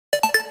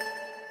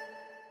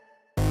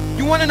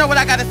wanna know what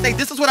I gotta say?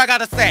 This is what I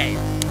gotta say.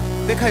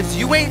 Because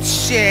you ain't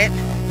shit,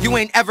 you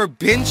ain't ever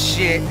been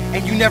shit,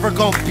 and you never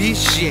gonna be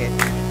shit.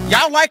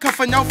 Y'all like her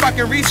for no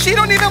fucking reason. She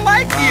don't even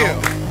like you.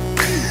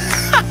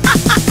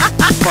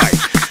 Right.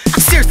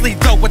 Seriously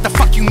though, what the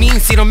fuck you mean?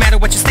 See, no matter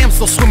what you say, I'm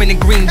still swimming in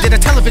green. Did a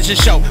television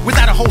show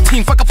without a whole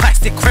team. Fuck a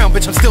plastic crown,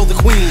 bitch, I'm still the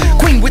queen.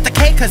 Queen with the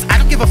K, cause I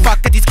don't give a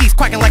fuck. Got these keys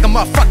quacking like a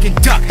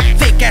motherfucking duck.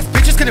 Fake ass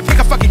bitches couldn't pick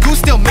a fucking goose.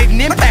 Still made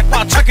an impact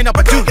while chucking up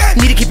a dude.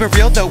 Need to keep it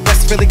real though,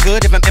 what's really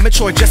good? If I'm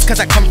immature just cause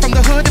I come from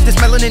the hood. If this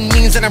melanin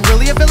means that I'm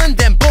really a villain,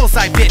 then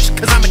bullseye bitch,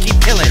 cause I'ma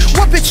keep killing.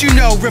 What bitch you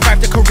know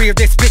revived the career?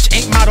 This bitch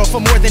ain't model for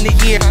more than a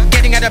year.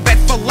 Getting out of bed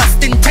for less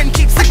than 10.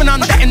 Keep sleeping on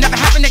that and never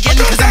happen again,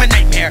 cause I'm a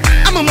nightmare.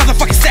 I'm a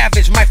motherfucking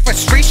savage. My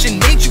frustration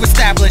made you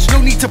established.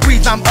 No need to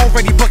breathe, I'm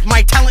already booked.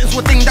 My talent is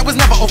one thing that was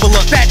never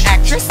overlooked. Bad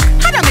actress,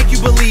 how'd I make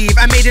you believe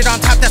I made it on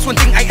top? That's one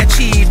thing I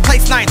achieved.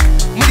 Place 9,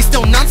 money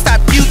still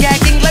non-stop. You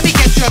gagging? Let me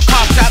get your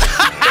cough shot.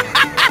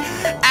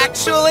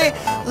 Actually,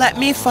 let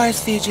me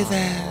force feed you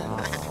that.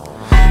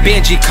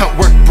 Banji cunt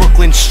work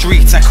Brooklyn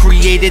streets. I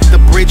created the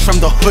bridge from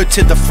the hood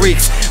to the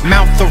freaks.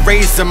 Mouth the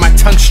razor, my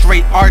tongue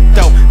straight art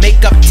though.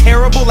 Makeup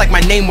terrible like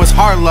my name was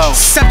Harlow.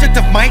 Subject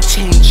of my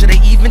change, should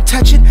I even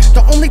touch it?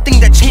 The only thing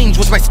that changed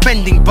was my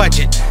spending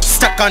budget.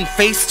 Stuck on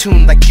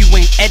Facetune like you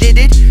ain't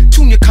edited.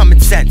 Tune your common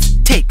sense,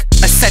 take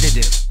a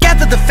sedative.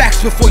 Gather the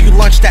facts before you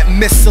launch that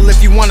missile.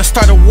 If you wanna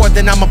start a war,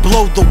 then I'ma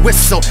blow the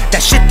whistle.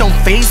 That shit don't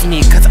faze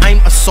me, cause I'm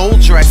a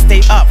soldier. I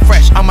stay up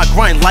fresh on my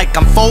grind like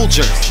I'm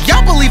Folgers.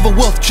 Y'all believe a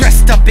wolf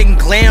dressed up in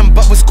glam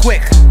but was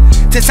quick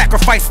to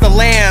sacrifice the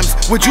lambs.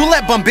 Would you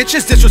let bum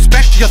bitches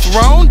disrespect your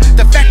throne?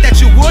 The fact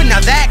that you would, now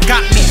that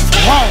got me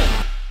thrown.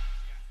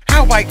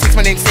 How white takes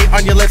my name, stay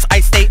on your lips, I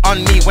stay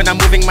on me when I'm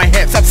moving my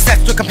hips.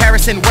 Obsessed with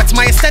comparison, what's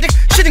my aesthetic?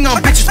 Shitting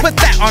on bitches, put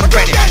that on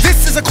Reddit.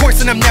 This is a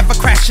course and I'm never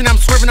crashing. I'm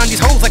swerving on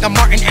these hoes like a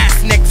Martin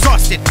ass and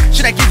exhausted.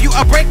 Should I give you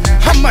a break?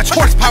 How much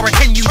horsepower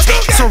can you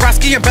take?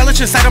 Swarovski and Bellich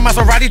inside a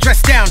Maserati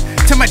dressed down.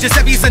 To my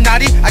Giuseppe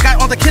Zanotti, I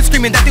got all the kids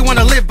screaming that they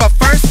wanna live. But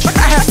first,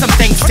 I have some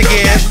thanks to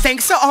give.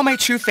 Thanks to all my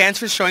true fans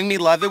for showing me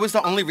love. It was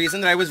the only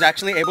reason that I was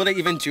actually able to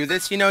even do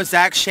this. You know,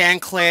 Zach, Shan,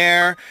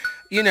 Claire,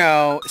 you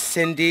know,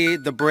 Cindy,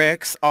 the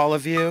Bricks, all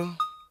of you.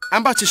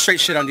 I'm about to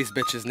straight shit on these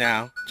bitches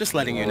now. Just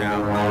letting you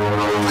know.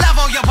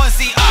 Level your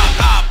pussy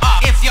up,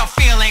 if you're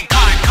feeling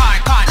con.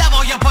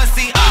 Level your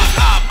pussy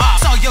up,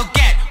 so you'll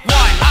get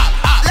one up.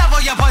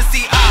 Level your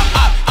pussy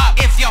up,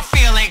 if you're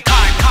feeling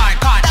con.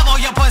 Level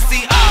your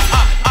pussy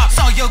up,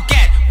 so you'll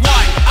get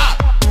one up.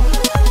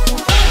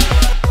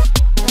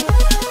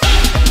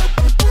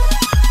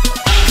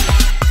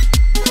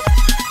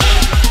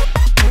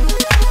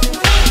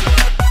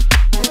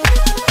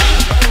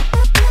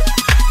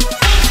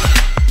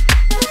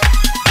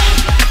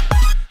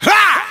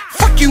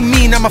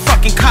 I'm a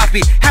fucking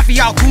copy. Half of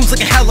y'all goons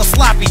looking hella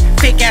sloppy.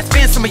 Fake ass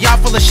fans, some of y'all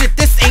full of shit.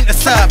 This ain't a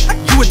sub,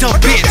 you a dumb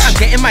bitch. I'm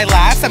getting my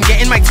laughs, I'm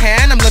getting my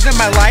tan. I'm living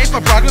my life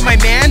abroad with my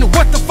man.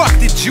 What the fuck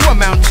did you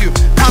amount to?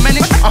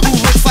 Commenting on who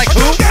looks like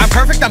who? I'm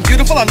perfect, I'm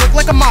beautiful, I look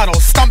like a model.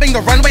 Stomping the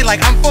runway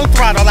like I'm full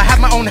throttle. I have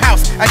my own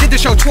house, I did the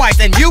show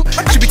twice. And you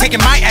should be taking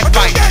my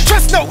advice.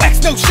 Trust no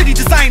ex, no shitty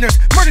designers.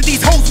 Murder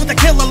these hoes with a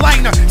killer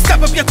liner.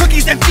 Step up your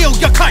cookies and feel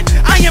your cunt.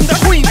 I am the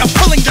queen of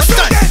pulling the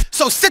stunt.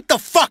 So sit the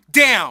fuck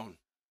down.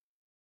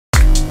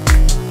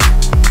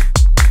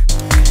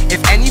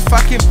 If any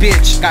fucking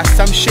bitch got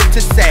some shit to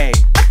say,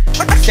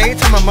 say it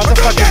to my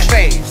motherfucking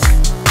face,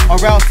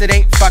 or else it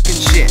ain't fucking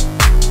shit.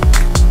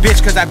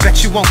 Bitch, cause I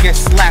bet you won't get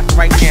slapped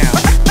right now.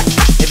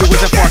 If it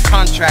wasn't for a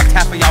contract,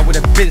 half of y'all would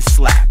have been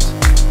slapped.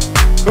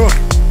 Damn.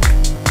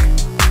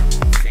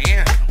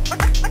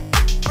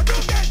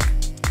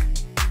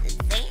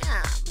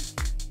 Damn.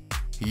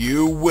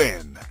 You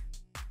win.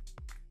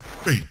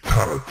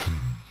 Fatality.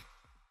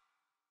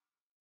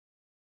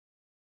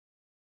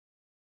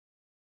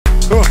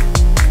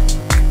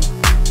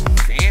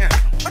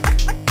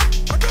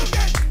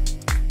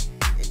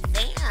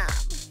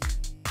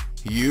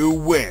 You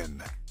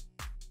win.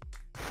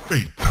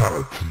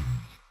 Fatality.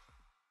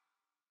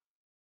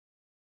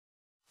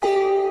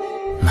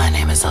 My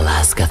name is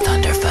Alaska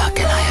Thunderfuck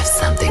and I have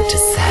something to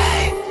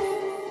say.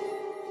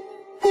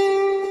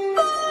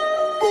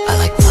 I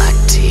like black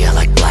tea, I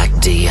like black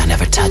D. I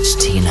never touch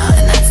Tina,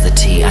 and that's the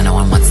T. I know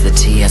I'm what's the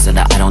T. I said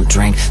that I don't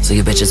drink, so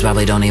you bitches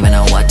probably don't even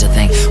know what to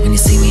think. When you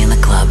see me in the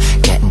club,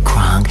 getting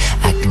crunk,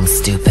 acting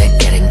stupid,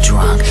 getting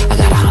drunk. I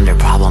got 100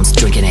 problems,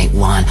 drinking ain't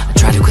one. I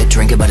try to quit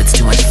drinking, but it's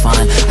too much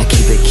fun. I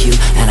keep it cute,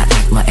 and I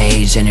act my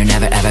age. And you're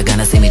never ever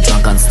gonna see me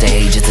drunk on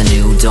stage. It's a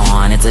new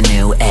dawn, it's a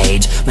new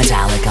age.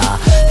 Metallica,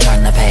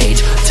 turn the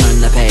page, turn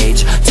the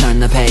page, turn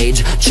the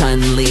page.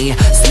 Chun-Li,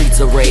 streets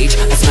of rage.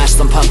 I smash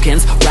some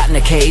pumpkins, rat in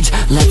a cage.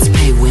 Let's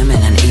pay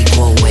women an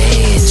equal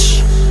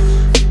wage.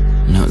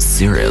 No,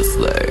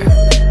 seriously,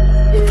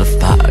 what the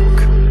fuck?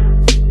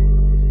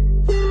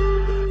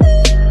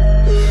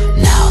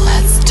 Now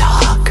let's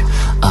talk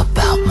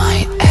about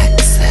my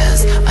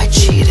exes. I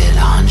cheated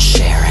on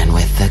Sharon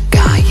with a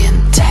guy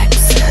in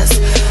Texas.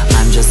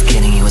 I'm just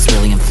kidding, he was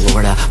really in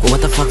Florida. But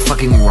what the fuck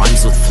fucking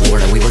rhymes with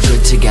Florida? We were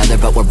good together,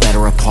 but we're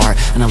better apart. apart,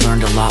 and I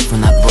learned a lot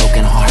from that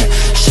broken heart.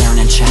 Sharon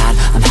and Chad,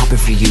 I'm happy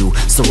for you.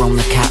 So roam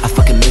the cat, I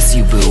fucking miss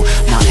you, boo.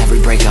 Not every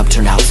breakup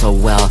turned out so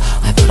well.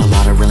 I put a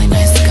lot of really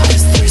nice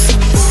guys through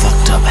some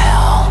fucked up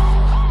hell.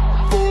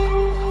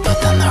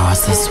 But then there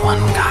was this one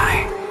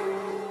guy,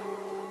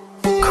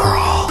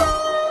 Carl.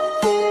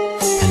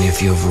 And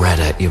if you've read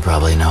it, you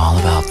probably know all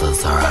about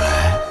this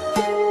already.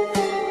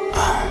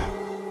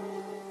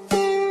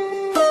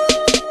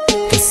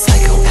 This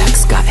psycho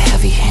ex got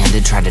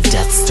heavy-handed, tried to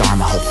Death Star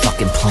my whole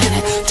fucking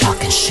planet.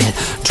 Talking shit,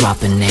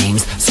 dropping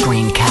names,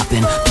 screen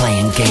capping,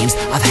 playing games.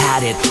 I've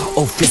had it,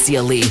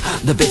 officially.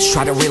 The bitch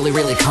tried to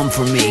really come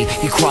for me.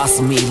 He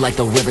crossed me like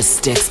the river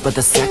Styx, but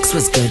the sex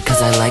was good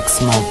cause I like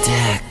small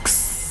dicks.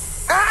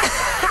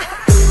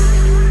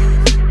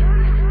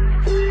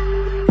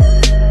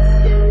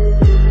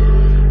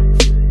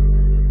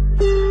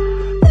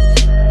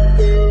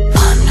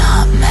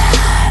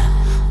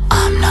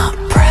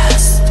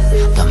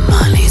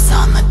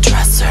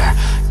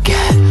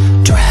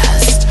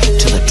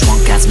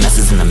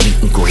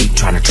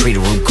 Trying to treat a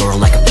rude girl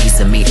like a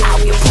piece of meat. Ow,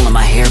 you're pulling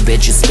my hair,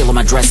 bitch. You're stealing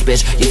my dress,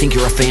 bitch. You think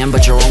you're a fan,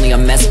 but you're only a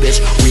mess,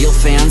 bitch. Real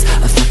fans,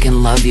 I fucking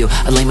love you.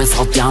 I lay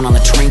myself down on the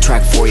train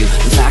track for you.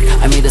 In fact,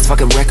 I made this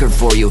fucking record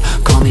for you.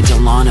 Call me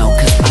Delano,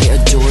 cause I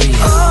adore you.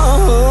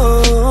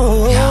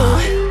 Oh,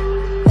 yeah,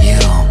 you,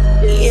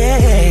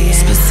 yeah.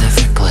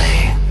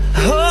 specifically.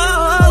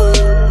 Oh,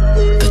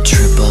 The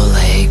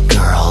AAA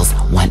girls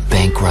went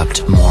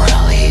bankrupt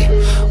morally.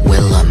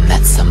 Willa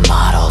met some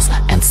models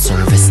and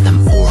serviced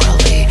them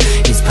orally.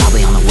 He's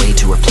probably on the way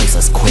to replace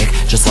us quick,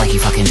 just like he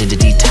fucking did to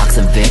Detox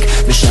and Vic.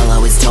 Michelle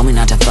always told me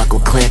not to fuck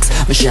with clicks.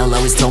 Michelle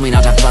always told me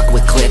not to fuck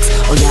with clicks.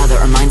 Oh yeah,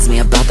 that reminds me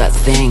about that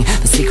thing,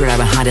 the secret I've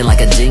been hiding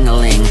like a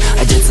ding-a-ling.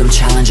 I did some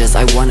challenges,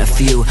 I won a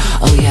few.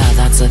 Oh yeah,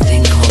 that's a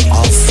thing called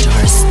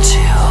All-Stars 2.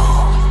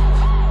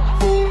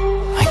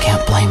 I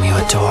can't blame you,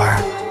 Adore.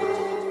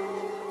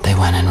 They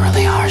went in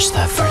really harsh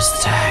that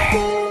first day.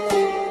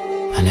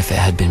 And if it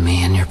had been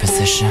me in your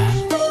position,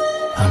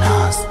 who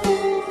knows,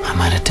 I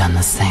might have done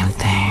the same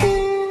thing.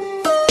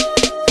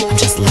 I'm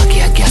just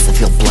lucky, I guess. I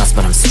feel blessed,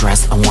 but I'm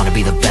stressed. I wanna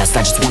be the best,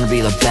 I just wanna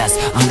be the best.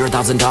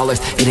 $100,000,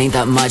 it ain't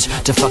that much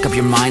to fuck up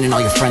your mind and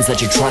all your friends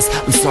that you trust.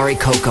 I'm sorry,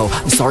 Coco,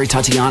 I'm sorry,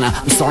 Tatiana,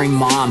 I'm sorry,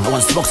 Mom. I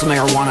wanna smoke some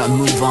marijuana and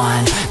move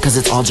on, cause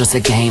it's all just a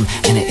game,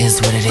 and it is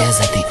what it is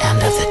at the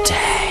end of the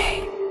day.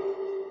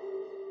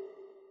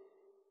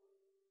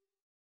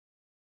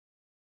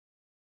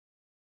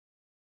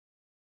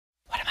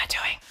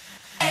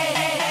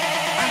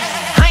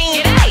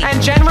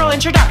 and general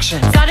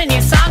introduction. Got a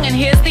new song and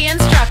here's the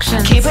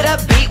instructions. Keep it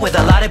upbeat with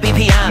a lot of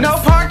BPM. No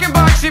parking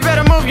box, you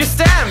better move your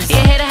stems. You're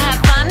here to have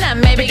fun and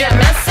maybe get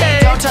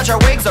messy. Don't touch our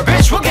wigs or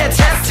bitch, we'll get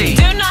testy.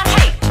 Do not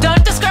hate,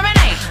 don't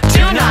discriminate.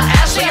 Do not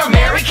Ashley or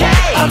Mary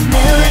Kay.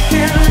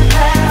 American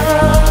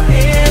Apparel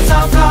is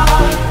our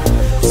God,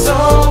 so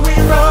we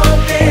wrote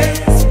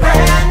this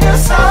brand new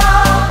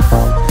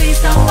song.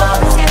 Please don't fall,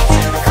 let's get to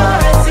the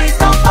chorus. Please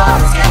don't fall,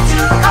 let's get to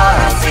the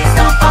chorus. Please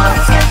don't fall,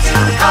 let's get to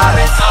the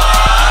chorus.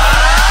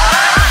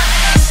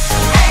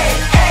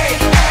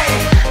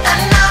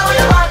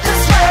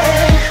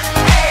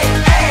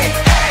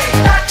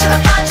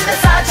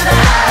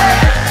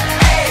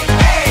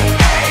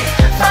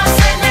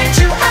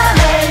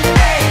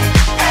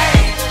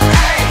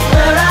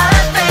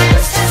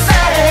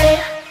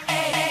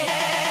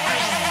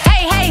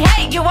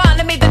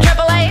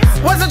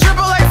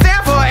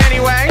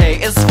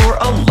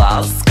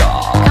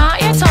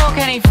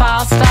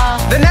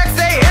 The next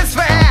day is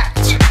for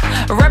act.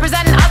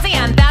 Representing Aussie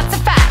and that's a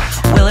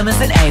fact. Willem is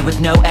an A with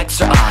no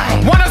extra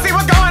I. Wanna see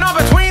what's going on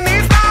between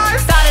these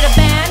guys? Started a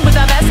band with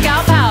our best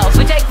gal pals.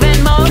 We take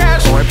Venmo,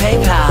 Cash Or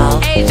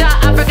PayPal. Asia,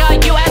 Africa,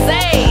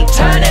 USA.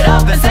 Turn it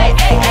up and say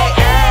A, A,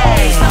 A.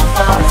 Please don't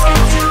fall, let's get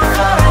to the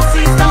chorus.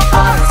 Please don't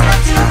fall, let's get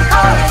to the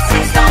chorus.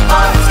 Please don't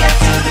fall, let's get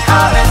to the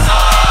chorus.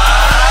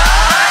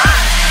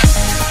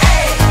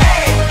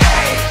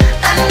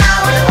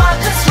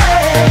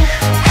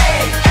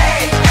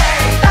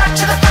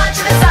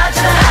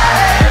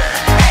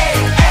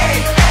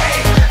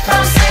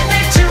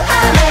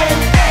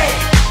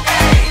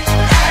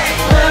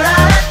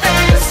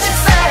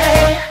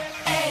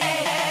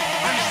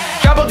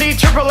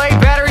 AAA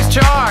batteries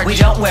charged. We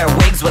don't wear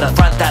wigs with a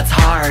front that's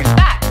hard.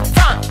 Back,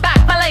 front,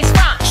 my lace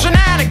front.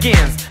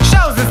 Shenanigans,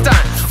 shows and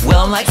stunts.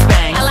 Willem likes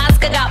bangs.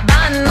 Alaska got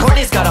buns.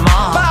 Courtney's got them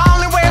all. But I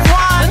only wears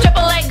one. The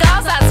AAA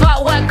girls, that's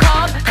what we're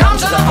called. Come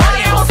to the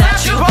party and we'll set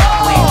you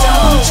bold. We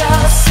don't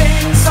just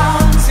sing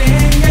songs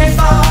in a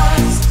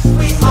bars.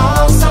 We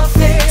also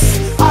fix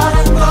all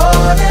the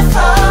golden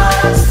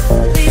bars.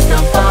 Please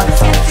don't fall,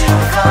 let's get to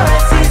the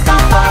chorus. Please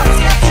don't fall, let's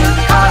get to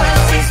the chorus.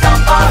 Please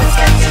don't fall, let's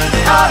get to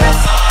the chorus.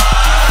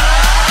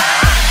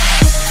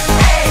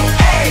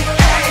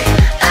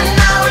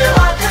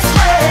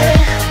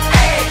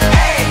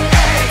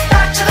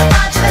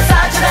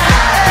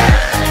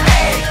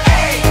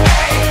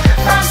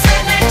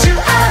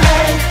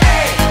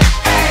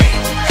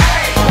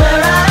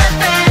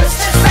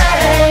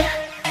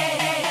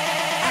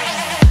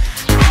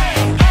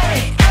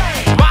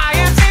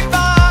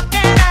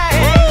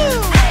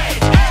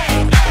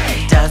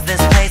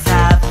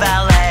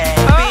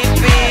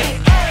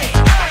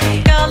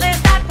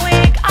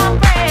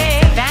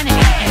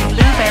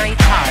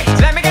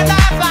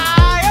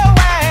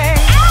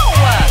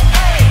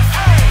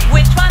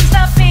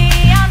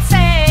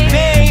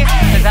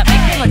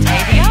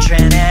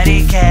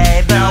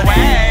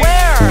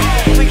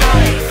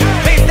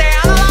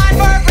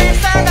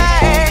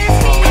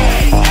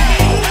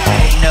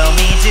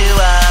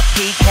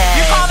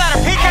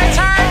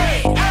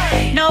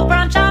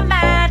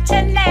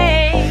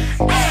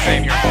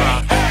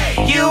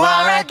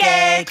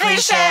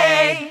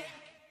 cliche.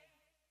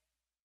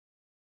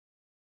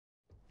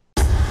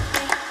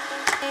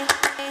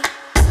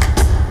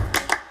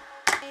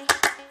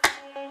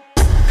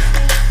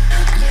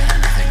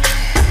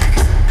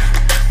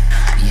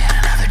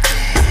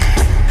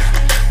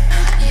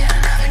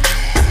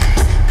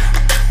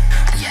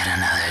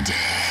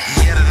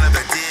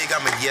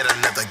 Yet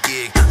another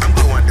gig. I'm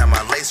going down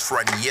my lace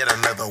front, yet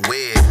another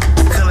wig.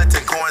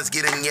 Collecting coins,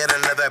 getting yet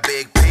another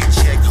big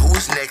paycheck.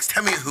 Who's next?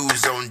 Tell me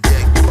who's on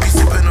deck.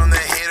 You sipping on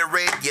that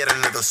haterade, yet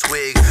another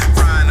swig.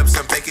 Frying up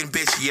some bacon,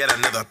 bitch, yet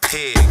another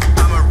pig.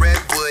 I'm a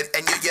redwood,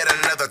 and you're yet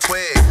another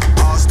twig.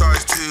 All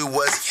Stars 2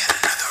 was yet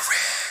another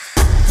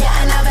rig. Yeah,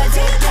 another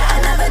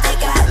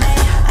dick got me.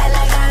 I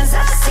like guns,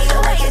 I see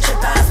you like it trip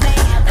off me.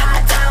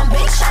 Hot down,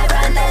 bitch, I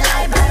run the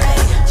library.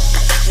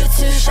 You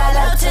too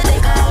shallow to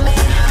dig on me.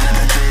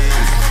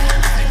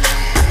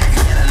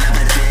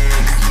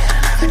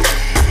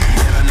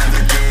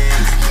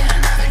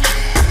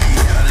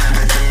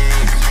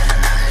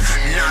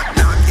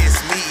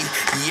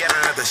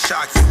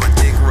 Shock you a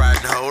dick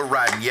riding hoe,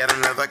 riding yet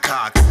another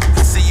cock.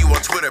 See you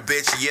on Twitter,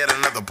 bitch, yet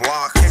another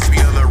block. Catch me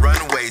on the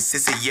runway,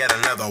 sissy, yet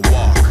another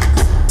walk.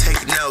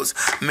 Take notes,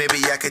 maybe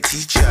I could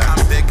teach ya.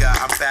 I'm bigger,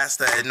 I'm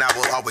faster, and I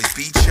will always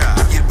beat ya.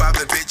 Get by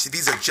the bitch,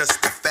 these are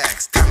just the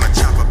facts. Time to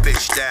chop a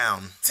bitch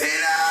down. Tittle!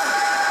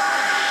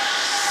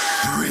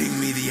 Bring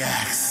me the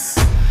axe.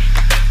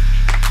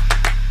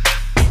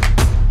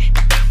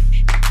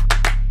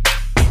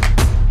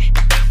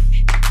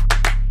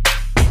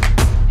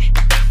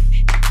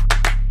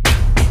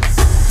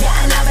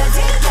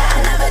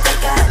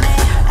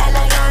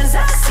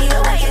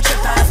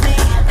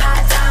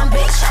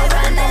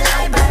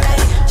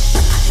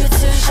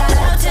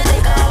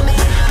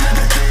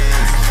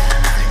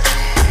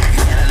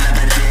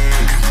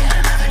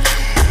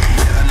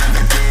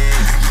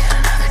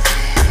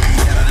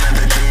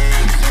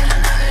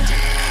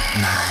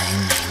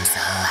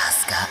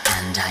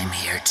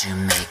 To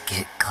make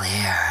it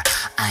clear,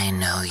 I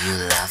know you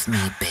love me,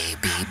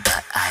 baby,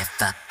 but I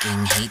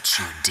fucking hate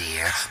you,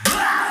 dear.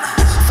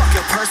 Fuck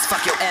your purse,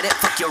 fuck your edit,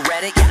 fuck your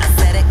Reddit. Yeah, I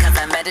said it cause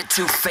I meant it.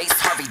 Two-face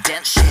Harvey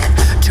Dent shit.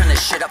 Turn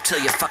this shit up till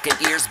your fucking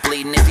ears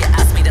bleeding. If you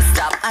ask me to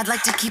stop, I'd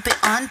like to keep it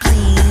on,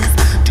 please.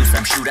 Do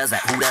some shooters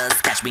at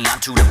Hooters, catch me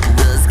onto the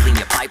Buddhas. Clean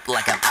your pipe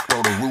like I'm at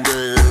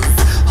Roto-Rooters.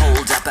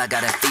 Hold up, I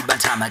gotta feed my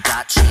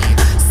Tamagotchi.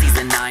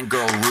 Season 9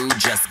 girl Rude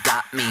just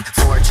got me.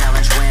 4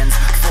 challenge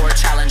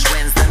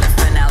wins, then the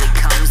finale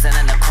comes and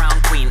then the crown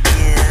queen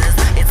is.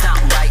 It's not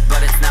right,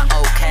 but it's not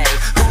okay.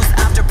 Who's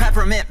after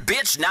peppermint,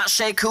 bitch, not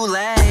Shea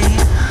Coulee?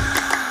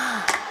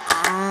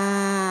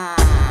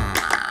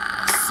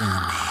 Sue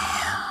me.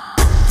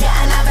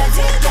 Yeah, another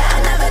dick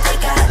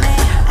got me.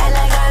 I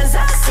like guns,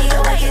 I see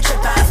you like it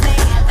trip off me.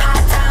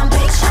 Hot down,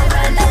 bitch, I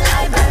run the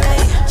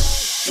library.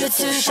 You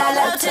too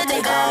shallow to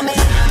dig on me.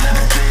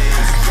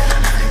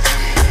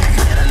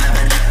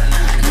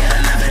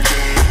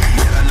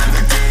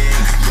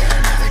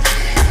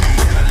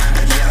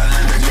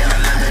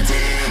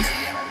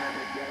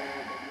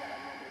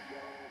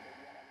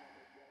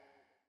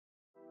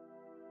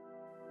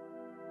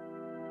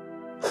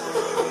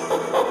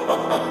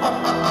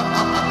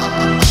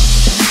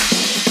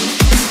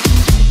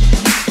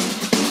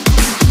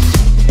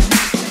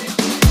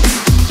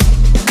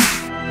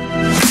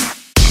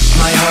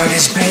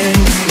 Has been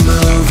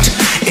removed,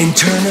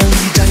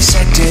 internally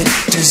dissected,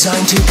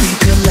 designed to be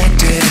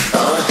collected.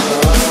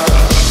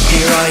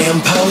 Here I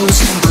am posed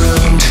and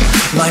groomed,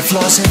 my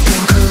flaws have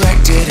been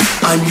corrected.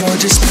 I'm your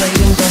displayed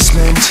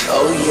investment,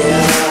 oh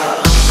yeah.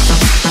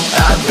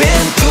 I've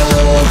been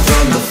pulled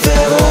from the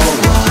feral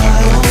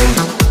wild,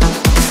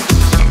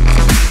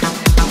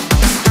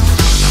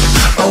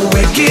 a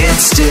wicked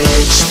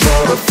stitch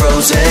for a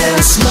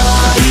frozen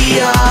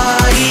smile.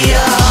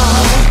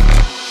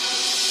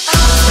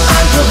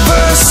 I'm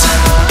perverse,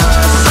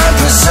 I'm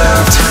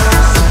preserved,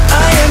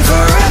 I am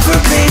forever,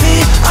 baby,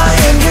 I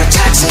am your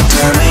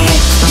taxidermy.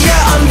 Yeah,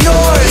 I'm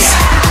yours,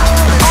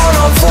 on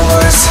all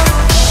fours,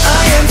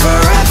 I am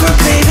forever,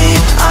 baby,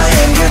 I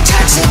am your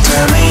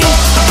taxidermy.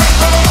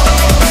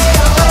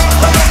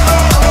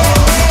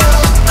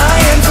 I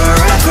am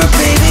forever,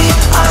 baby,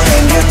 I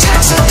am your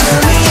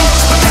taxidermy.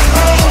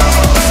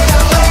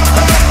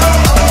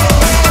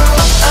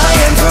 I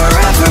am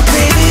forever,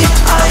 baby,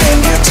 I am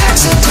your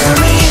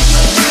taxidermy.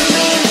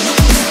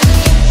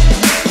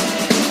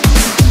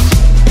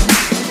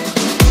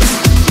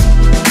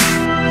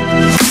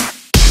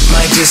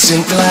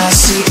 Distant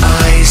glassy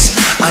eyes,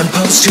 I'm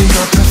posed to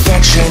your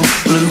perfection,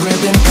 blue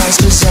ribbon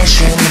prized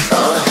possession.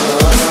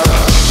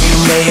 You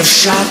may have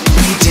shot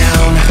me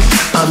down,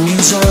 a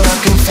muse or a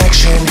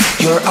confection,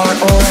 your art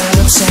or an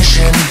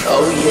obsession,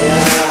 oh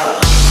yeah.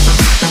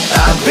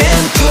 I've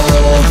been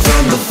pulled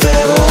from the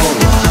feral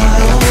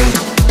wild,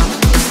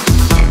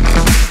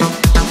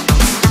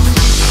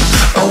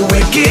 a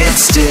wicked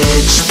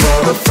stitch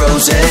for a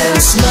frozen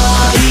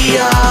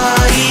smile.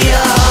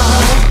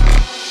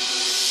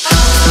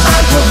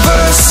 I'm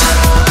perverse,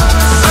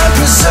 I'm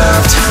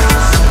preserved,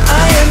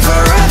 I am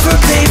forever,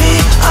 baby,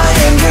 I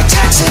am your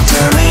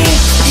taxidermy.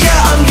 Yeah,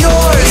 I'm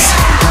yours,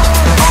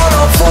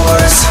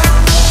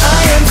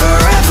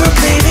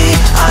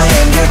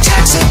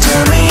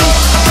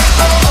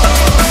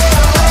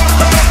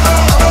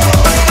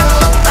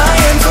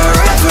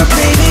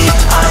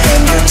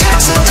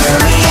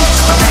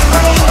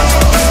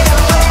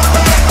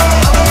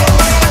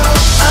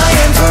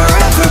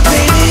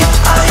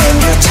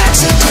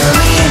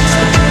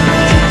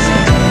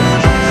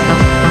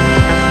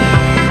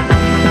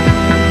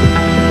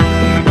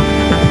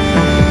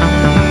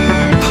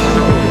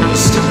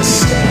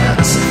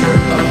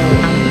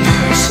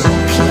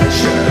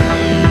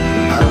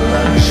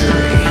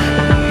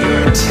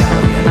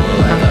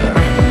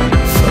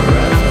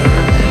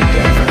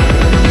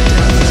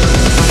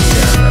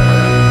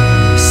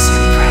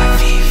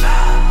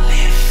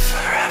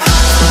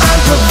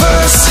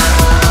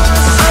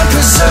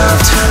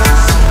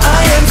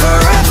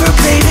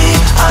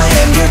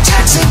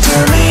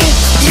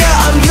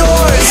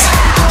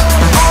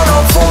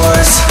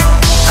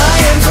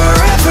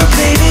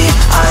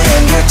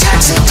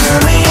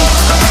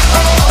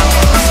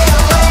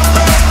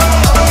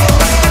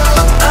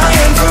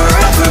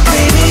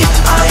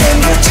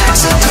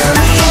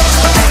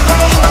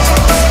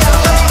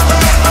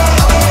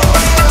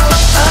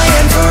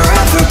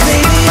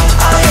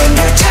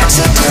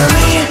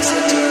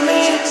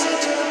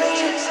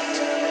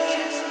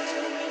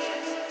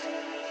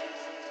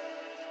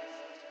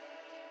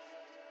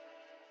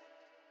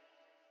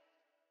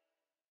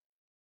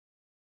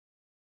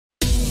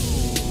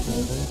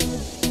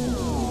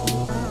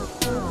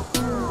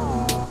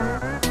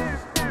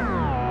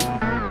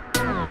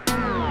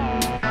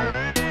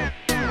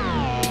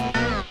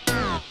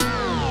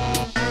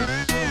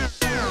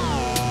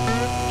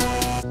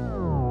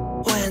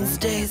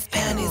 Wednesdays,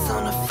 panties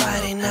on a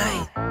Friday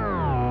night.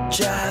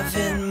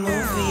 Drive-in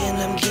movie and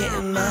I'm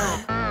getting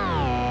mine.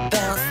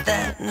 Bounce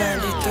that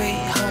 93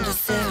 Honda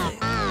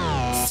Civic,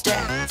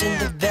 stacked in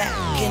the back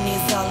and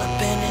he's all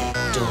up in it.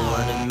 Don't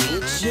wanna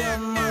meet your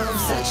mom,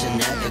 such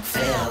an epic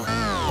fail.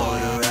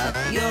 Order up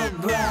your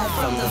bride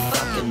from the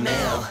fucking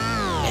mail.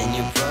 And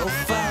your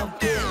profile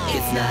pic,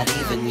 it's not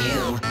even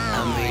you.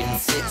 I'm reading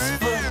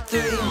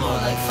 6'3", more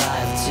like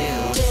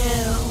 5'2".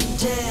 Down,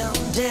 down,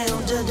 down,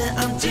 down, down,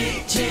 I'm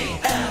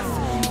DGF.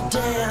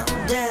 Down,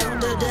 down,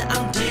 down, down,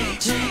 I'm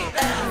DGF.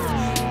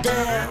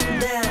 Down,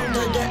 down,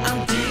 down, down, I'm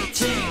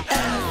DGF.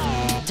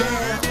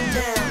 Down, down,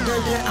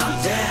 down, down, I'm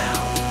down.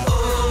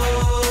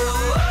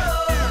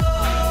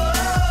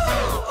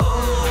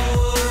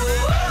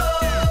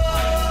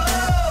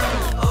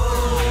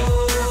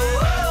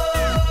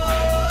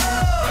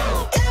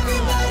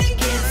 Everybody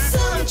get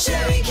some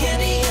cherry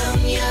candy, yum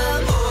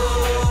yum.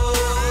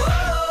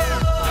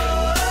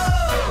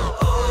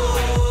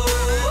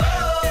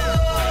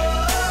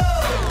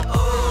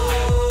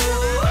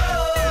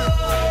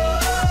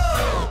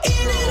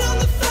 In it on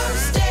the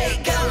first date,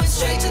 going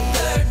straight to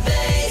third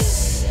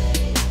base.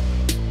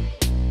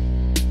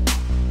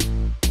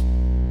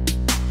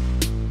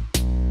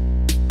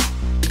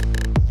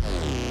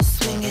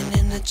 Swinging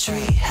in the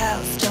tree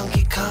house,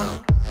 Donkey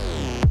Kong.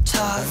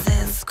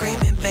 Tarzan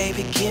screaming,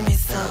 baby, give me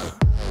some.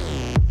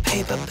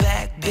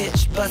 Paperback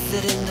bitch,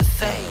 busted in the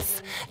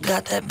face.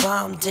 Got that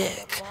bomb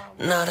dick,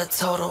 not a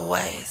total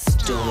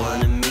waste. Don't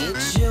wanna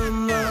meet your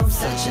mom,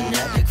 such an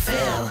epic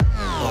fail.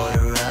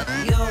 Order up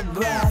your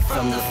bride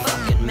from the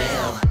fucking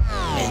mail.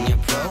 And your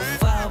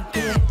profile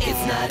pic,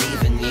 it's not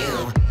even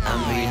you.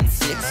 I'm reading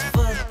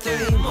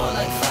 6'3", more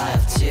like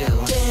 5'2".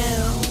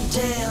 Down,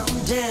 down,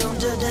 down,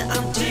 down, down,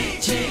 I'm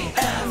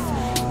DGF.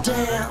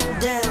 Down,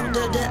 down,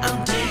 down, down, I'm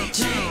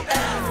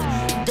DGF.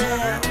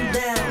 Down,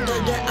 down,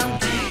 down, down, I'm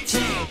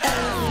DGF.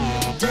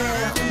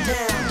 Down, down,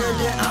 down,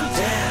 down, I'm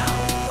down.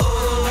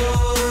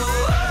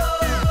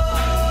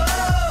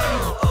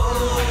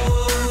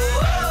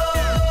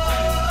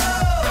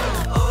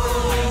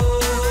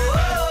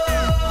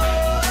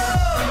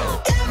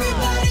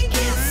 Everybody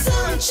get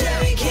some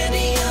cherry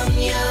candy, yum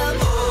yum.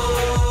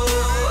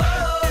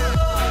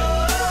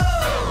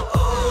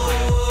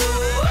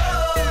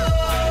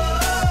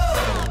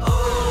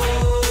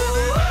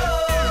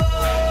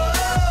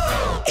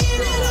 In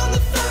it on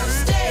the first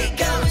date,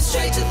 going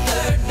straight to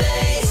third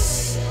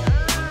base.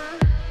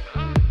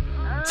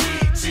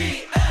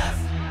 DGF,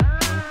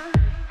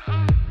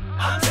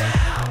 I'm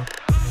down.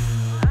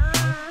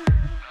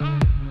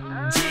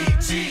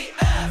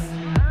 DGF,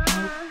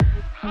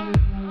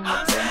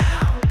 I'm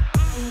down.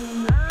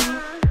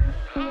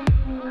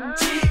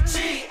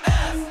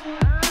 DGF,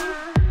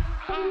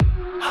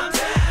 I'm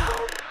down.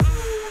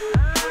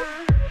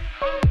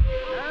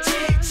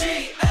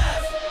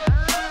 DGF,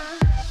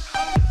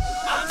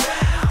 I'm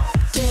down.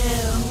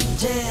 Down,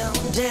 down,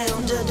 down,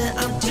 down, down,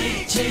 I'm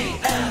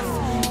DGF.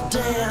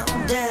 Down,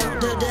 down,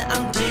 down, down,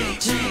 I'm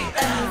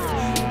DGF.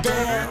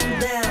 Down,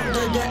 down,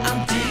 down, down, I'm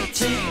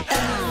DGF.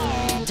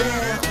 Down,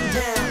 down,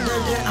 down,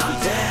 down, I'm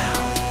down.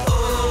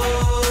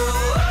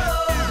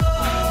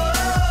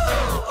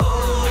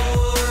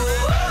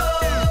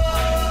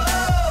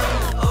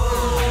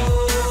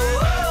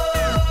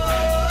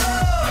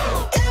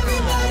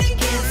 Everybody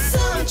get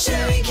some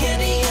cherry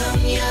candy, yum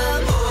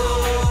yum.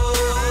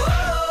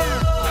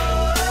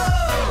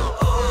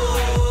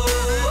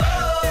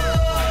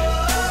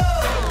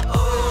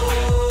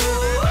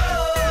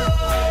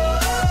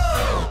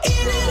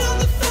 In it on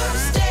the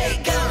first date,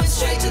 going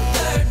straight to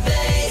third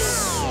base.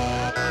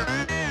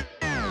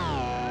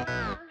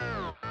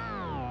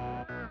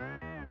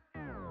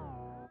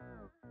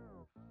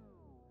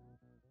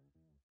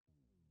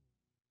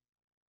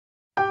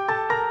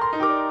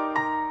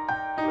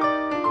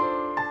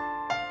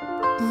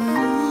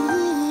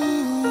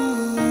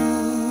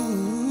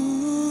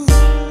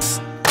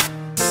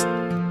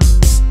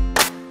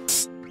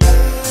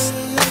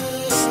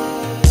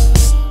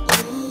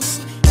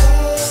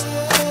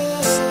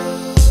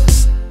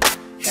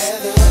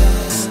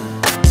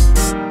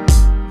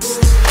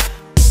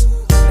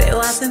 They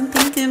wasn't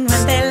thinking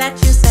when they let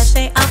you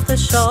sashay off the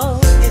shore.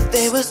 If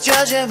they was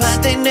judging,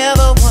 but they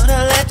never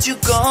wanna let you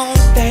go.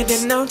 They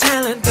didn't know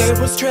talent, they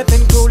was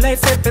tripping, Kool-Aid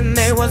sipping,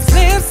 they was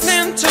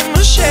listening to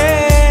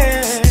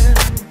Michelle.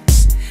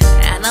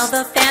 And all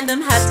the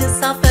fandom had to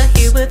suffer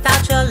here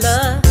without your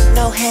love.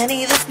 No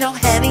Henny this, no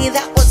Henny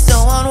that, was so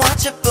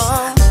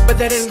unwatchable. But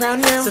they didn't crown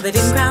you. So they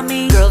didn't crown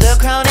me. Girl, they'll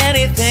crown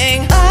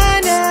anything.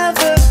 I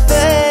never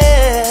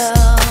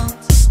felt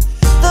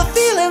the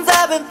feelings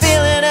I've been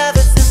feeling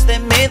ever since they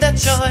made that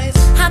choice.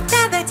 How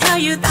dare they tell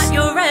you that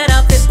your red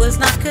outfit was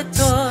not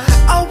couture?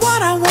 Oh,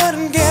 what I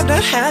wouldn't give to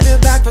have you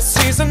back for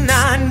season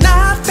 9,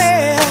 not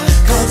fair.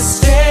 'Cause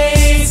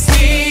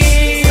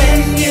Stacy,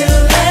 when you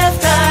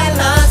left, I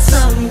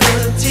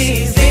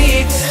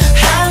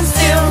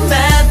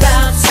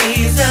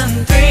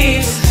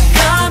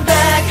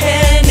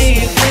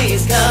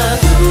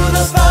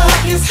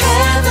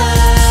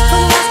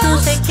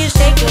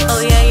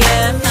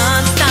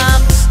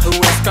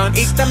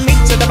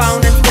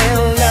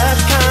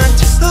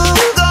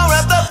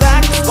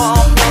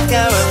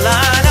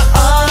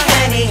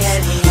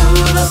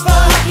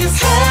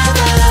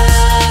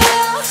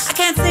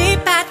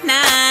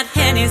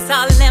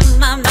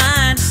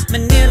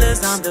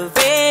was on the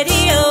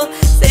radio.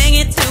 Sing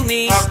it to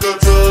me.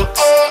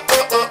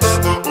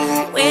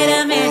 Wait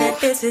a minute,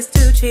 this is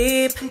too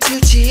cheap. Too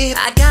cheap.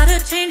 I gotta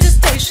change the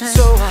station.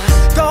 So I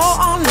go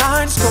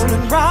online,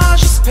 scrolling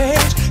Raj's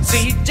page.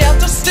 See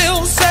Delta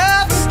still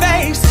serving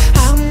face.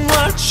 I'm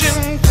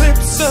watching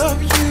clips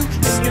of you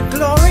in your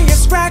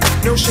glorious rack.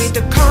 No shade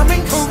to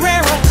Carmen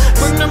Carrera,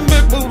 bring them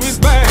big movies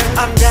back.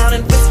 I'm down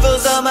in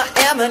fistfuls of my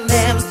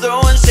M&M's,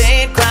 throwing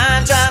shade,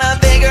 crying, trying to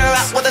figure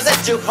out what they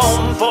sent you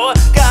home for.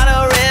 Got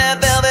a red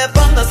velvet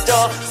from the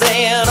store,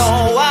 saying,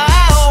 oh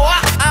wow,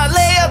 I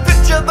lay a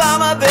picture by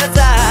my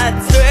bedside.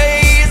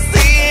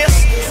 Stacy,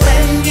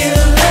 When you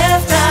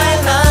left, I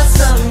lost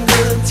some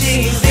good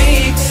TV.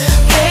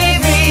 Gave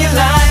me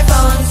life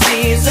on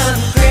season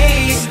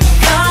 3.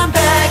 Come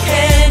back,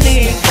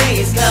 Henny,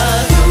 please,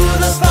 'cause who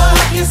the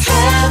fuck is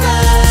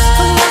heaven?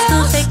 Who else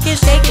gon'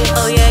 shake it,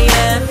 oh yeah,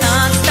 yeah,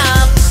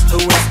 non-stop. Who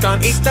else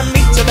gonna eat the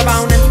meat to the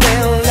bone and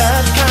fill the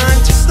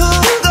cunt? who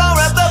gon'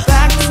 rep the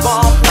back to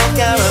small North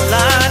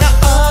Carolina?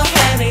 Oh,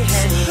 Henny,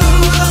 Henny. Who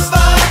the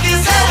fuck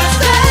is heaven?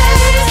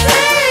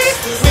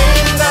 Stacy,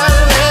 When I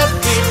left,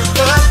 it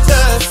got to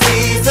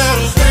season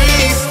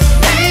 3.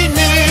 Read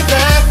me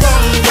back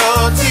from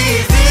your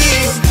TV.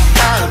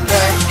 I'm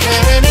back,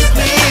 can it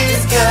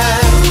please,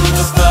 God? Who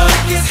the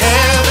fuck is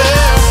heaven?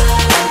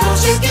 I'm gon'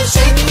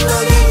 shake it,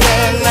 oh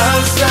yeah,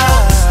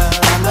 non-stop.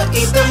 I'ma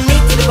eat the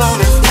meat to the bone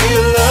and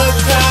still love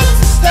cuts.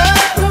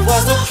 It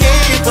was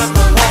okay, but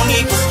the pony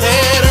was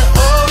better.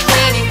 Oh,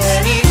 Henny,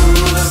 Henny, who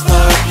the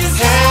fuck is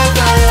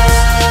heaven?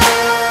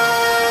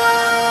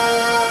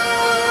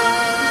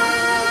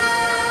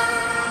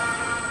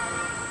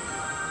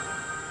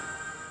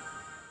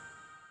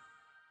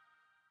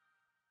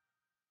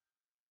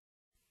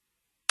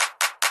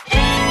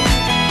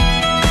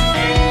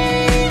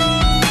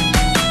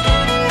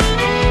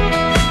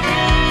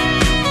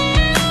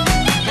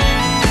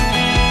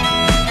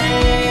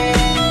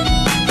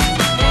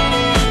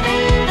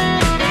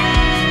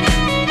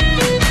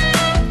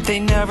 They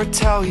never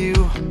tell you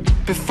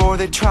before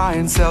they try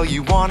and sell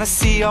you. Wanna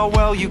see how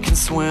well you can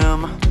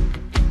swim.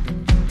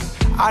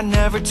 I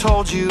never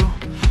told you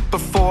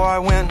before I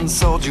went and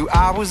sold you.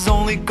 I was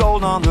only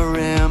gold on the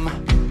rim.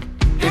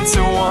 It's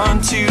a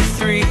 1, 2,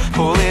 3,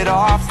 pull it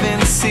off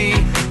and see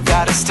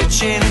that a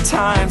stitch in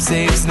time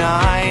saves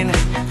 9.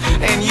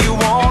 And you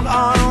won't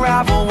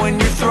unravel when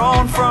you're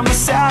thrown from the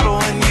saddle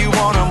and you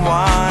won't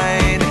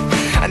unwind.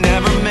 I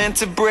never meant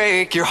to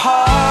break your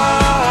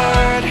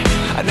heart.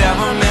 I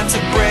never meant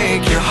to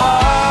break your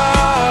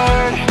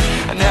heart.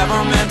 I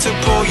never meant to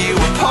pull you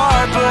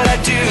apart, but I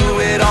do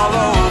it all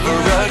over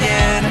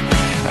again.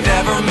 I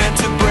never meant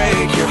to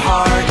break your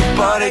heart,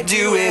 but I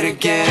do it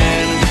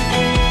again.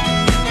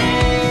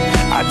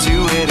 I do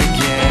it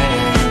again.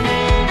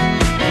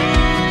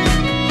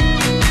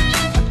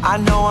 I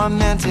know I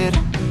meant it,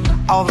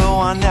 although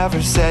I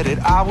never said it.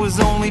 I was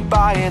only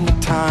buying the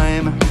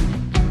time.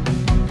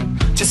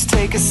 Just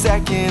take a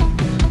second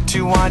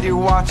to wind your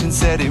watch and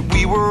set it.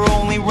 We were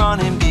only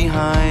running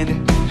behind.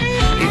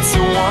 It's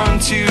a 1,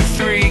 2,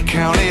 3,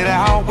 count it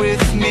out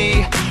with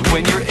me.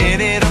 When you're in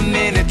it a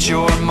minute,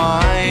 you're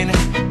mine.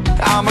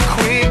 I'm a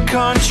quick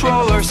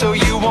controller, so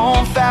you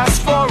won't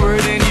fast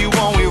forward and you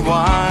won't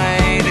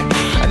rewind.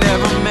 I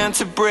never meant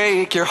to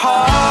break your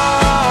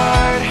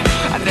heart.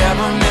 I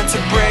never meant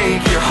to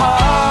break your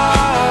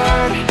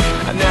heart.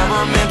 I never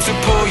meant to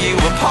pull you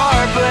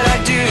apart, but I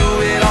do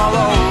it all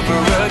over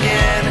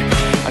again.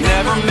 I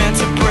never meant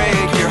to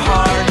break your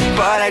heart,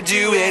 but I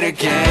do it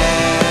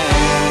again.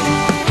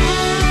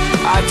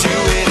 I do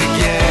it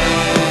again.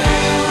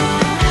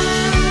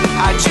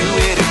 I do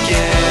it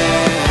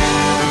again.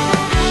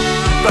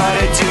 But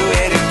I do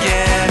it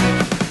again.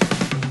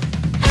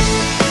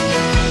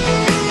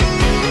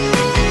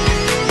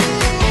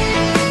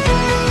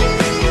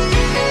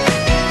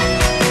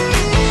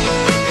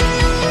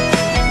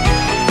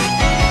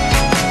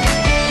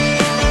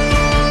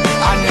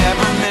 I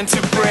never meant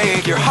to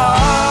break your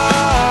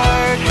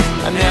heart.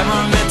 I never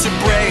meant to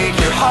break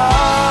your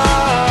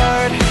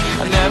heart.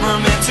 I never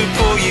meant to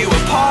pull you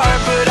apart,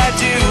 but I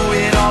do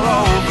it all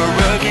over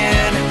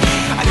again.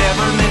 I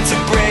never meant to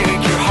break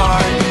your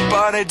heart,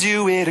 but I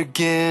do it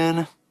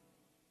again.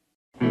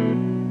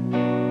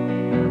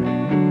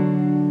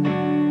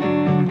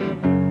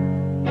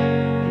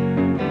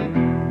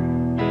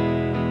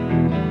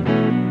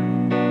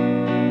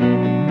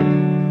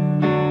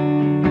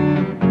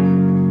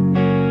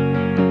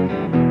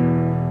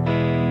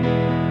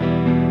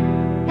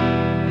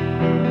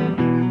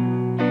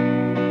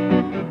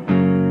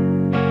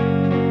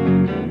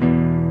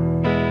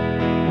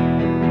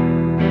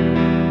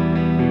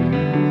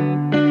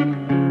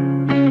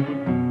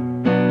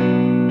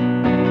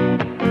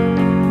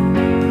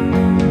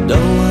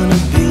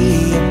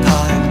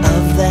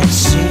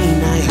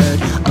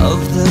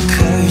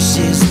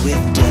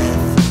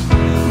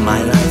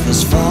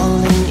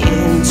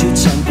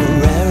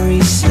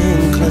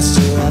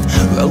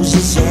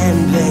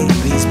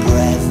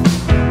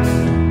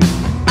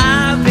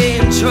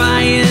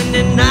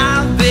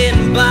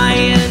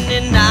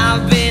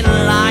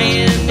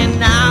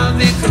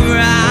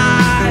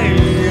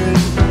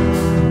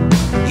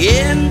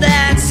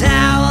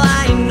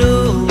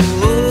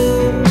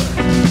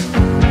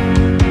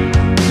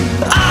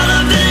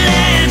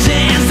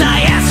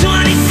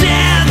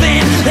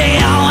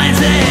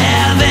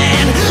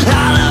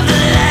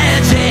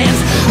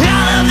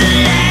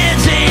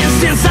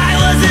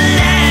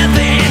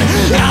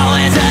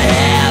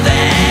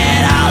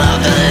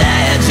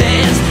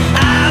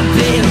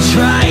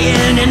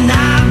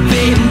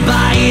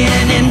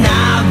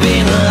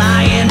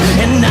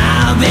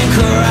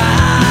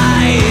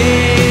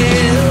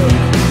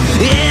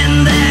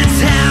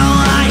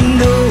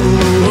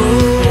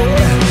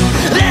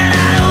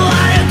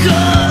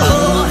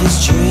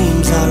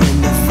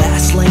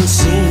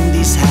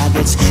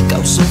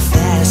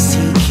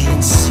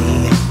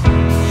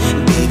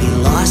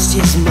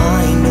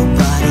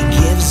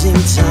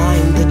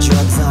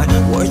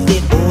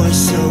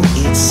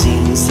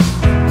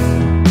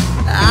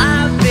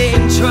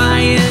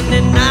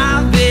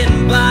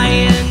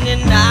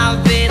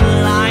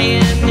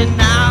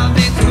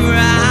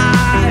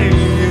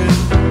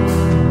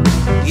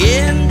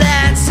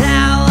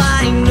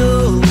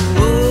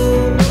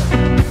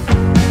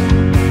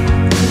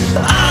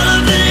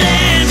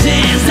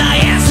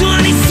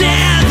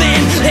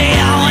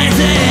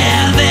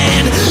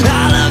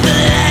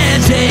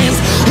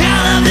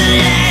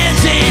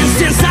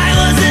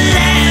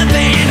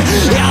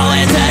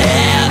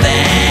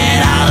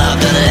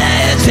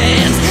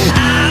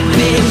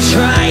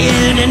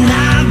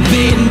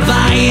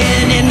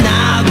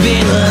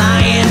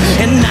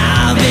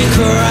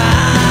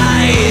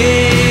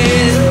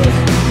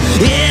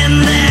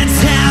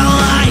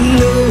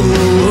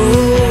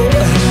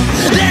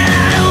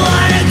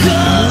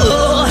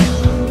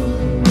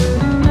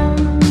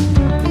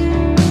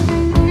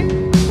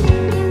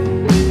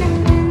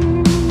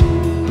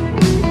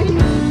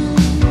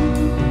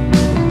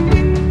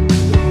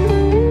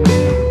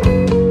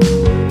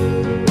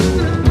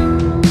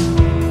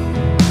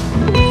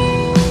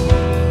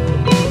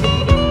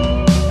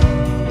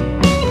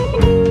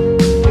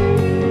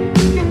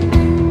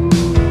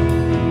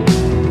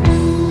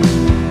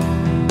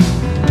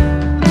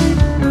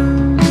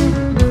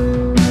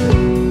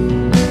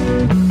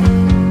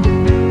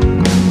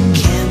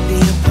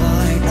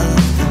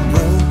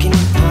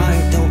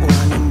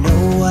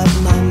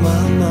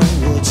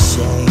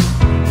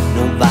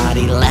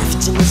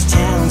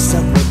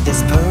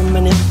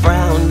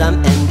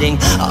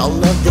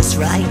 all of this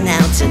right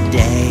now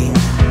today.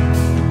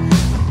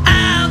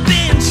 I've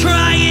been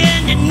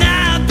trying and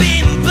I've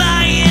been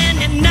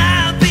buying and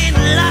I've been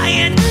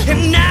lying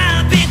and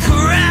I've been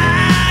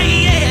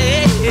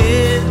crying,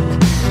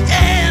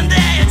 and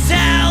that's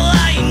how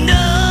I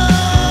know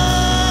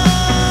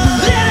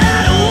that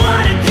I don't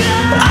wanna go.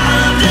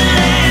 All of the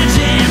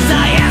legends,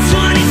 I asked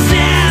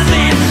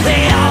 27,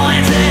 they all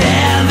went to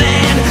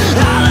heaven.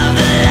 All of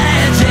the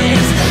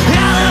legends,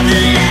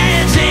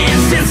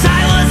 since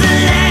I was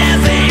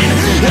 11,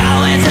 I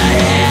went to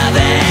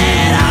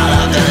heaven. All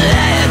of the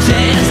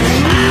legends,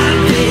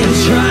 I've been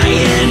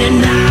trying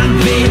and I've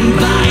been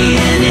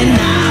buying and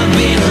I've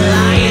been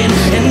lying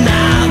and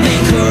I've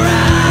been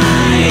crying,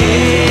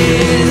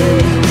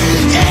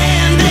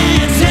 and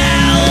that's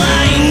how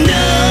I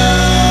know.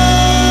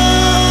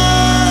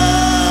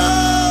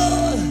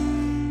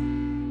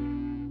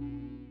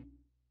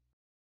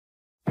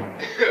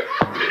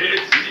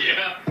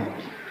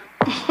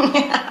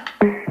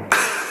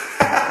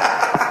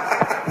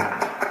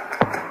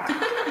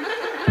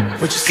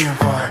 What you staring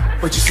for?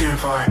 What you staring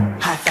for?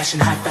 High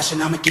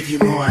fashion, I'ma give you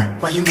more.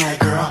 Why you mad,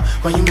 girl?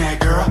 Why you mad,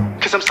 girl?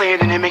 Cause I'm slaying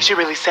and it makes you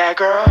really sad,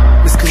 girl.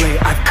 Miss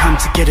Goulet, I've come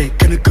to get it.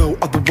 Gonna go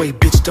all the way,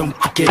 bitch, don't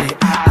forget it.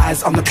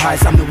 Eyes on the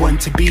prize, I'm the one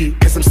to be.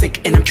 Cause I'm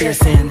sick and I'm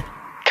fierce and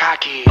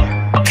cocky.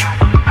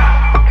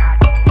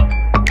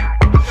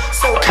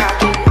 So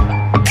cocky.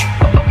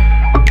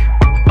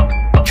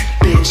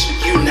 Bitch,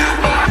 you not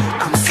me.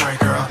 I'm sorry,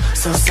 girl.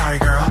 So sorry,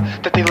 girl.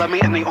 That they love me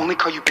and they only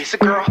call you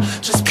basic, girl.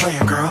 Just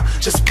playing, girl.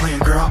 Just playing,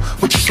 girl.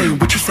 What you saying?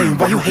 What you saying?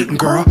 Why you hating,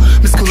 girl?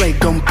 Miss Goulet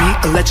gon' be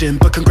a legend,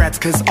 but congrats,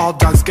 cause all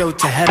dogs go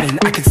to heaven.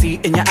 I can see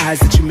in your eyes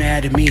that you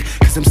mad at me,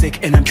 cause I'm sick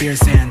and I'm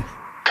fierce and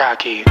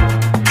cocky. Oh,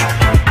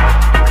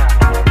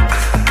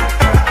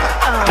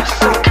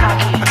 so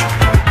cocky.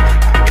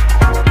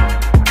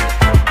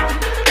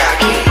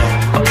 Cocky.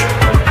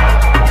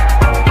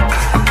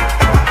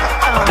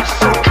 Oh,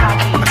 so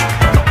cocky.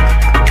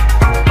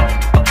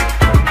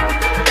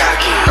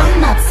 Cocky.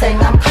 I'm not saying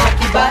I'm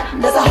cocky, but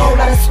there's a whole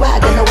lot of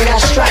swag in the way I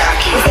strike.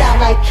 We sound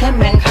like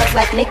Kim and curves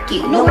like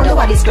Nicki. No wonder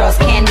why these girls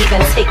can't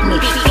even take me.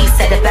 He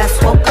said the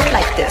best woke up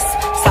like this.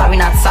 Sorry,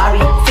 not sorry,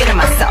 feeling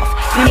myself.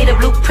 You need a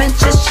blueprint,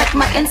 just check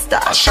my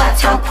Insta.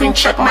 Chi-town queen,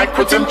 check my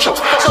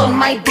credentials. Showing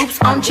my boobs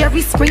on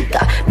Jerry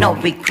Springer. No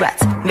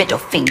regrets, middle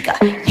finger.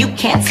 You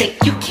can't take,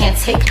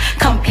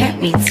 compare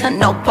me to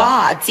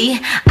nobody.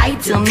 I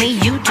do me,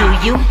 you do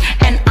you,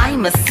 and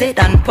I'ma sit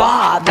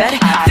unbothered.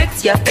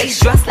 Fix your face,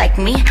 dress like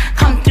me,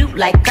 come through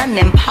like an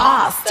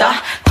imposter.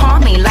 Call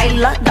me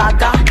Layla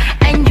Gaga,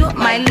 and you're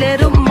my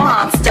little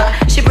monster.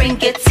 She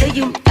bring it to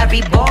you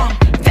every ball.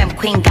 Femme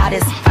queen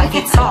goddess, 5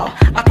 feet tall.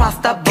 Across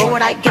the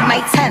board I give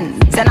my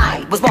 10s, and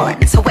I was born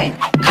to win.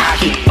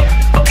 Cocky.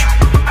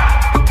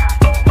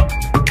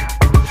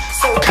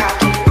 So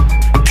cocky.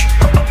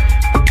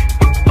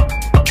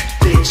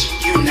 Bitch,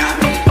 you not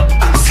me.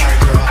 I'm sorry,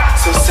 girl.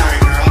 So sorry,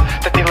 girl.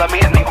 That they love me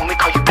and they only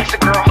call you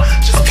basic, girl.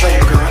 Just play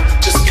it, girl.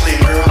 Just play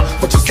it, girl.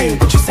 What you saying?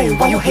 What you saying?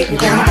 Why you hating,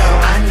 girl?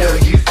 I know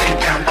you think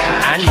I'm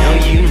kind. I know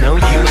you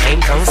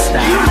ain't gon'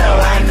 stop.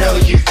 I know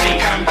you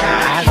think I'm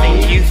kind. I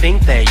think you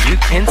think that you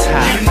can top. I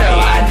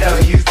know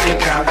you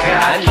think I'm kind.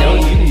 I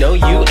know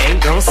you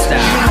ain't gon' stop.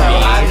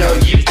 I know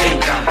you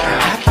think I'm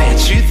kind. I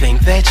bet you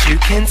think that you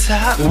can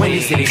top. When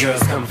these city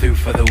girls come through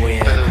for the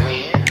win,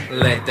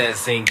 let that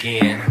sink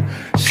in.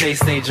 Shay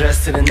stay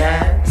dressed to the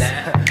nines.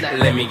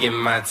 Let me get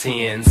my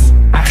 10s.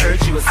 I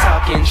heard you was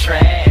talking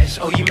trash.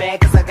 Oh, you mad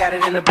cause I got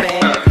it in the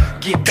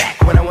bag? Get back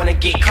when I wanna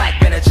get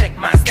clacked. Better check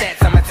my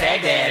stats, I'ma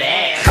tag that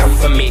ass. Come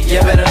for me, you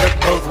better look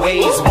both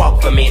ways.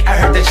 Walk for me, I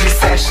heard that you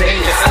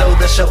sashay. Stole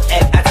the show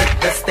and I took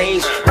the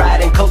stage.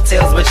 Riding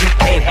coattails but you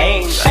can't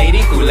hang.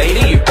 Shady, cool lady,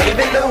 you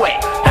paving the way.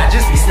 I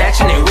just be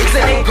snatching their wigs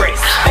and they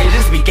grace. They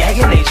just be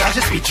gagging, they y'all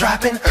just be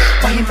dropping.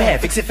 Why you mad?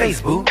 Fix your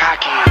face, boo.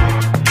 Cocky.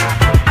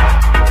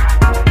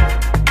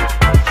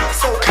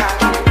 So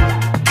cocky.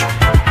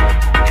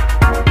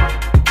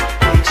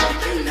 Bitch,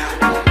 you not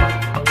me.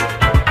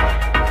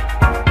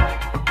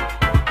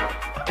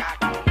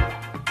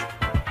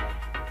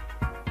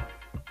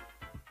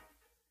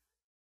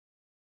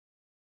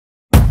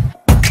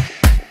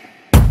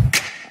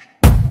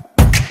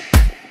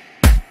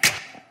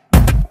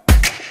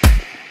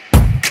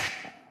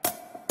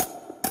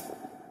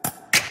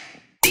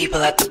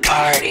 People at the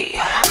party,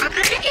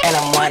 and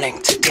I'm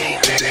wanting to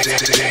dance.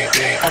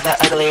 Other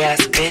ugly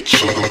ass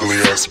bitches,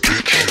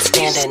 can't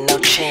stand it, no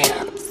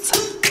chance.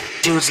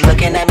 Dudes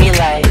looking at me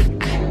like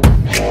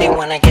they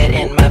wanna get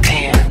in my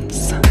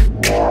pants.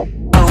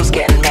 Who's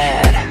getting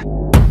mad?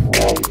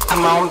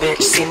 Come on,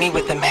 bitch, see me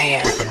with them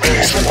hands. With them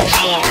hands,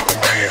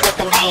 with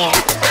them hands,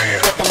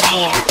 with them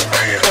hands,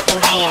 with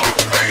them hands,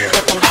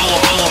 with them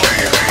hands.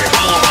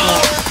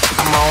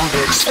 Come on,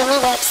 bitch,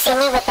 see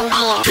me with them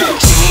hands.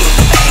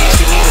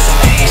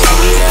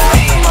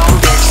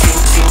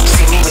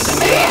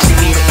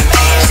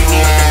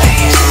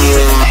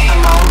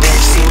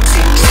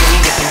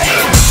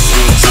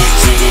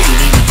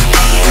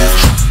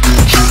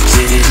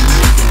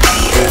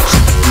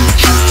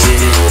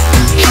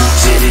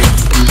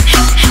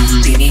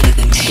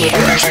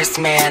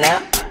 man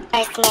up.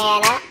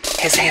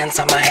 His hands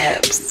on my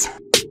hips.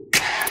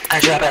 I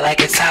drop it like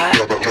it's hot.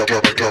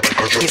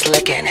 He's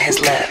licking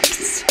his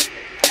lips.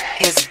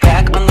 His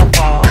back on the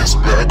wall.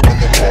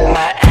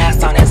 My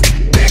ass on his.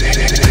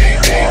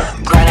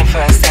 Grinding for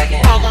a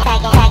second.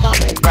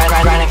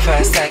 Grinding for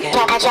a second.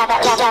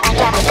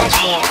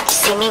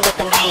 See me with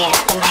them hands,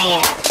 See me with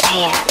them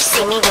hands,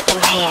 See me with them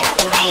hands,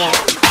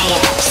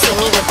 See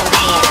me with them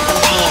hands.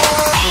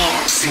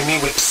 See me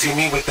with them hands. See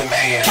me with them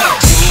hands.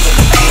 See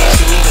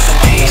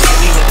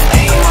me with them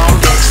hands. Come on,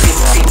 bitch.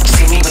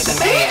 See me with them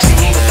hands. See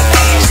me with them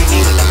hands. See me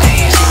with them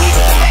hands. See me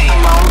with them hands.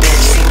 Come on,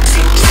 bitch. See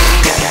me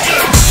with them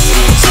hands.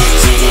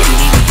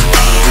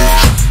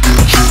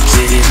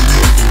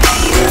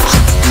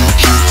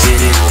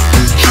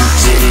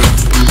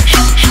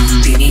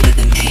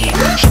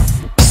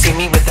 See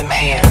me with them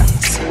hands.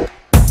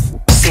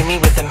 See me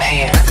with them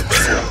hands.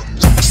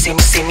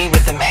 See me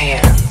with them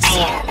hands.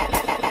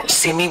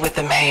 See me with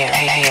them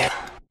hands.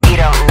 You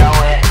don't know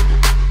it,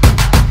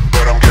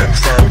 But I'm getting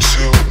found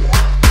too.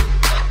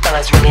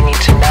 fellas really need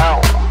to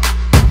know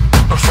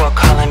before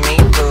calling me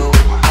boo,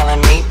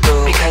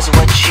 because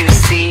what you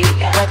see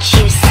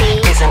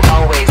isn't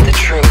always the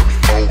truth.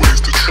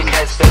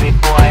 Because baby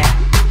boy,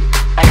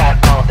 I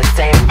got all the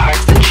same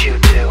parts that you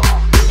do.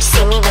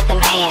 See me with them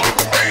hands,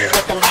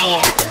 with them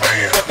hands,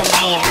 with them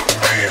hands,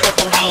 with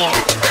them hands,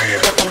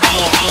 with them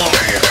hands.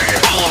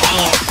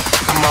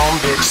 Come on,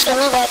 bitch. See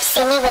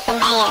me with them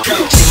hands. See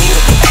me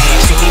with them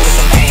hands. See me with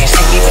them hands.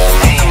 See me with them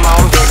hands. Come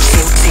on, bitch.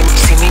 See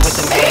me with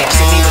them hands.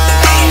 See me with them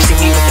hands. See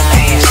me with them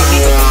hands. See me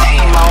with them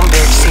hands. Come on,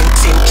 bitch. See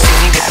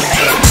me with them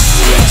hands.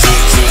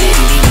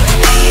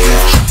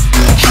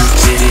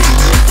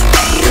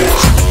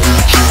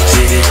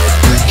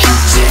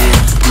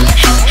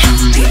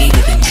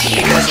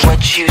 Because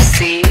what you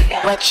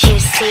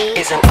see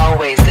isn't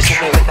always the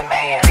truth. With them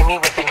hands. See me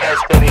with them hands.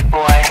 Because baby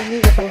boy,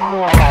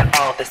 I got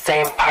all the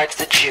same parts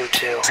that you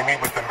do. See me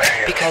with them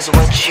hands. Because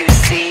what you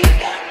see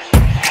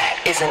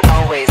isn't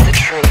always the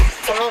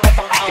truth.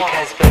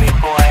 Because baby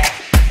boy,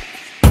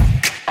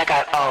 I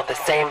got all the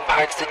same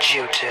parts that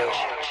you do.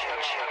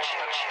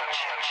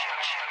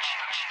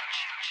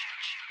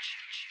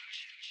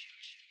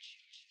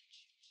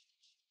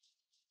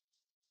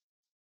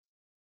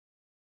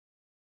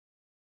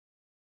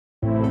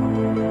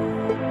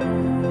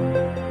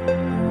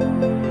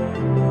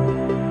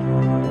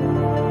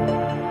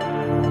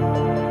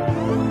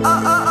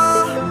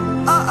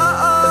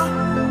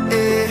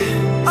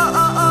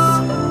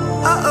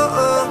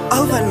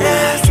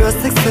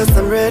 Success,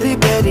 I'm ready,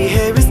 Betty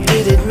Harris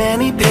did it,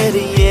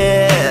 mani-pedi,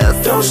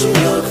 yes. Don't you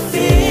look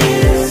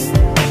fierce?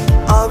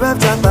 All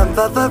revved up, I'm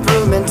the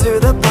room into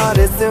the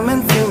party,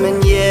 zooming,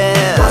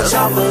 yeah. Watch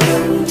out for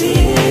them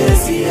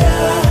deers,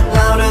 yeah.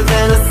 Louder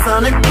than a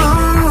sonic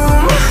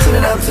boom. Turn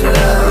it up,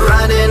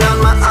 riding on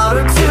my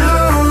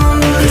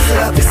auto-tune. Piece it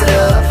up,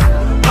 yeah.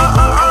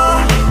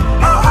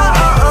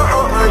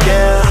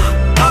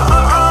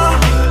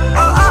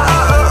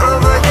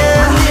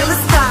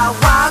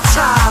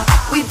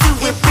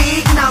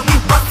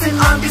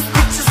 On these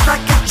bitches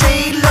like a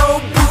J-Lo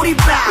booty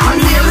bow.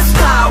 Manila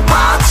style,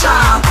 wild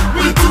child.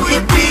 We do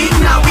it big,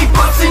 now we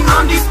bustin'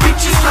 on these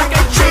bitches like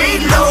a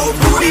J-Lo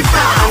booty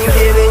bow. I'm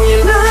giving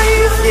you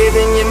life,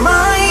 giving you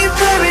my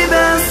very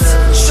best.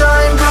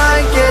 Shine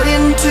bright, get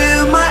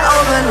into my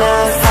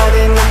overness.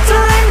 Having the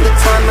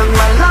time of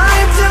my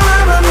life till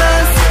I'm a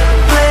mess.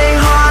 Play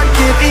hard,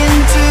 give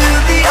into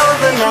the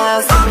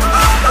overness.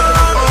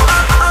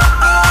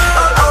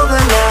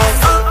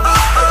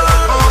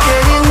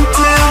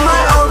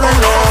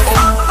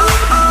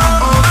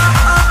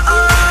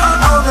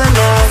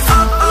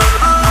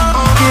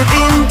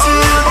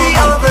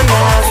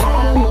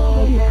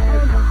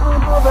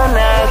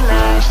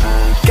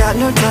 Got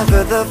no time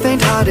for the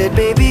faint-hearted,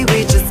 baby,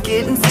 we just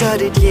getting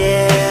started,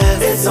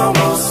 yes. It's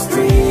almost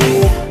 3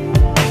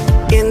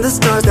 in the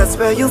stars, that's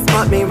where you'll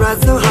spot me.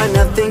 Ride so high,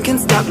 nothing can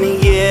stop me,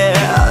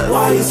 yeah.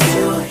 Why you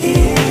still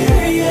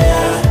here,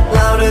 yeah?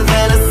 Louder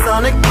than a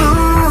sonic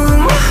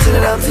boom. Turn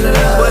it up,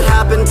 what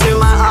happened to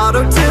my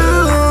auto-tune?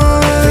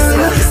 Fix it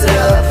up,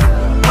 yeah.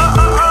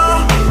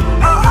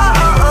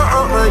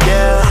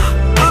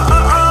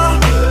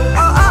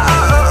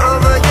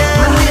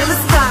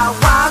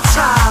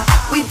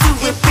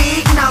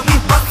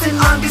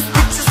 On these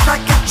bitches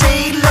like a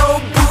J-Lo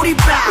booty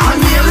bow.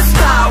 Manila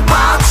style,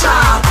 wild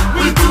child.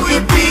 We do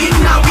it big,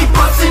 now we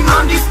bustin'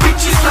 on these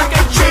bitches like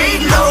a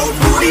J-Lo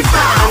booty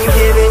bow. I'm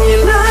giving you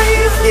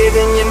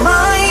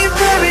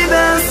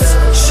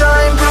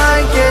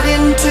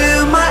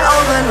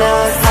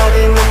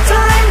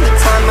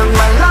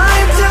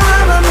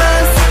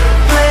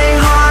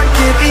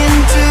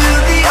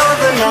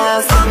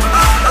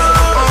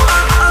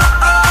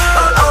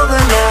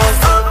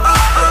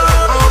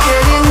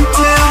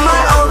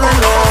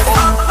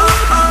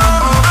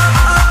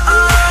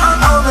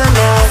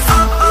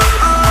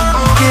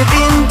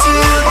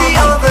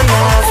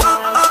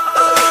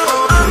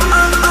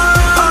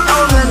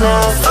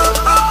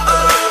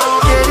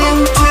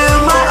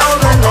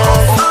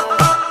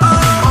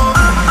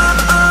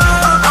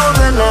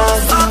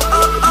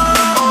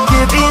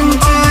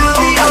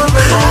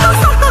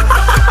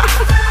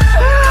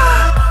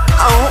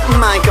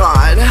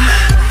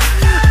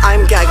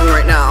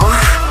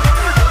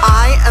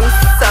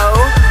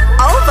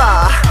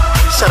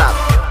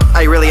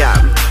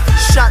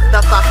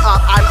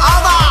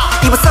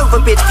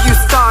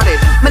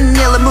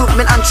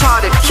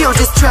Kill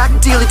this track,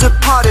 dearly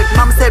departed.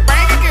 Mama said,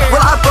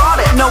 well, I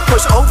brought it. No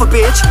push over,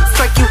 bitch.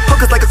 Strike you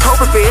hookers like a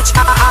cobra, bitch.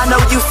 I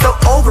know you so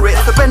over it.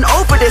 So been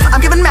over this.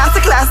 I'm giving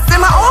master classes in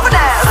my overdose.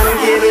 I'm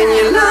giving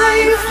you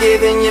life,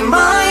 giving you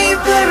my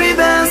very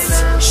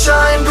best.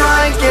 Shine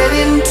bright, get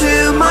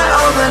into my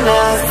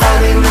overness.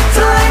 Having the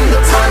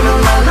time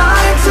of my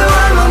life, so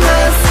I'm a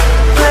mess.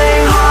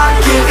 Play hard,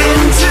 give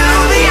into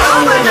the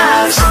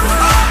overness.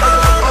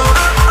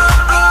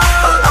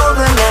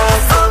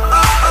 Overness.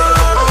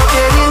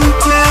 Get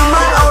into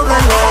my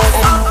overness.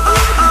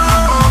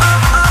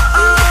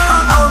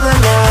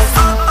 Overness.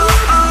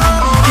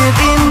 Get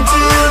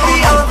into the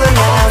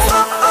overness.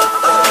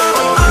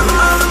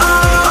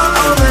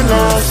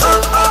 Overness.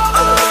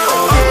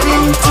 Get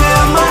into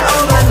my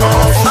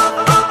overness.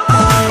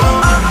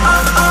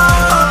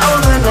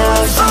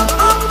 Overness.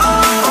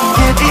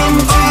 Get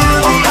into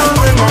the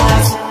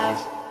overness.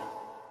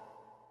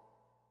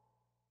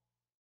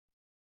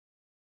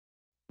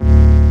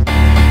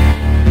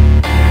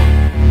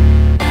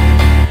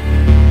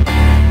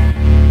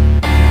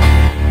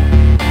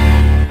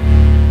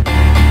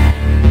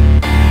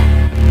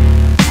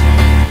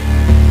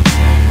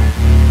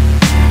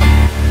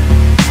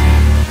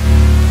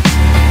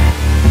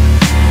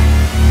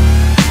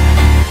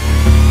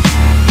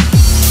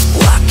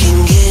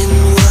 Walking in,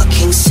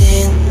 walking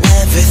sin,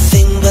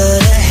 everything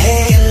but a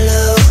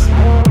halo.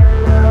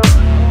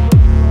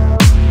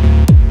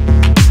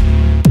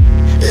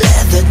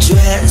 Leather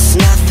dress,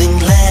 nothing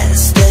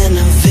less than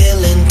a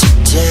villain to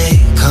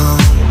take home.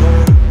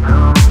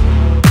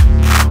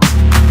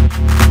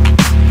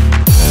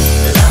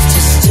 Love to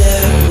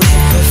stir, we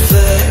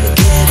prefer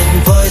getting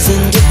boys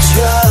into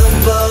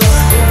trouble.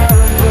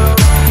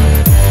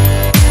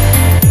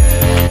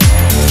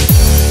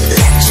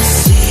 Let you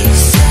see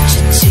such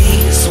a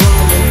tease,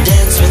 wanna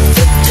dance with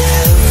the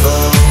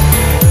devil.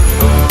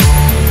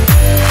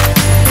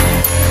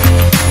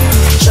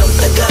 Jump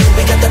the gun,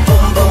 we got the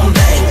boom boom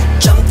bang.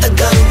 Jump the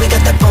gun, we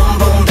got the boom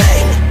boom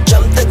bang.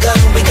 Jump the gun,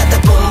 we got the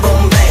boom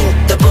boom bang.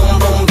 The boom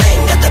boom bang,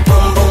 got the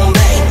boom boom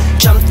bang.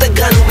 Jump the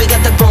gun, we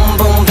got the boom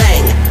boom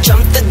bang.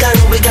 Jump the gun,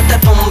 we got the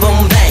boom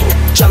boom bang.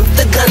 Jump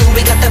the gun,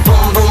 we got the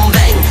boom boom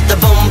bang. The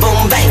boom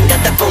boom bang,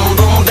 got the boom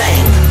boom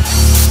bang.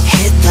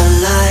 Hit the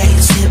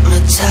lights,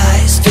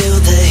 hypnotize, feel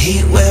the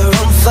heat, we're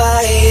on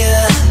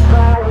fire.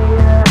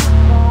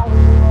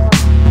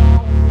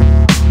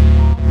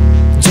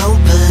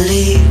 Don't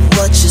believe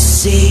what you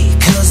see,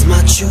 cause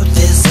my truth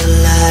is a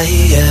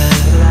liar.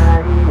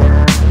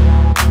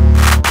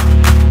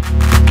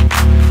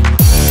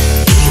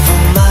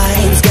 Evil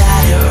minds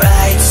got it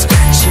right,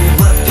 scratch you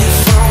up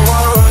if I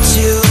want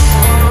you.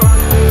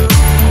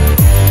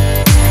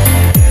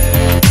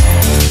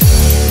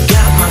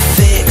 Got my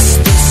fix,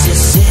 this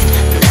is it,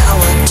 now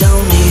I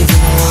don't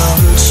even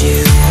want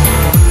you.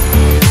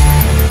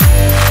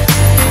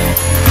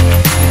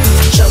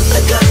 Jump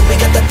the gun, we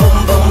got the boom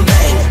boom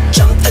bang.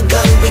 Jump the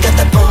gun, we got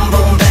the boom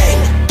boom bang.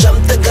 Jump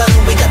the gun,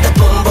 we got the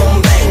boom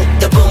boom bang.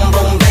 The boom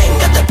boom bang,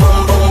 got the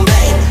boom boom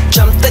bang.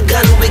 Jump the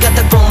gun, we got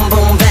the boom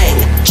boom bang.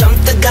 Jump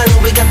the gun,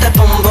 we got the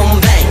boom boom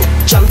bang.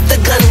 Jump the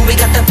gun, we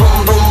got the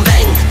boom boom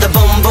bang. The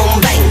boom boom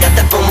bang, got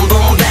the boom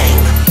boom bang.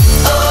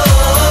 Oh,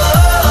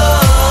 oh,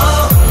 oh,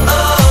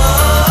 oh,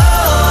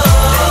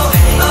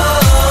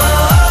 oh,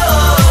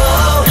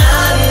 na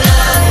na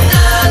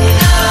na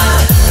na.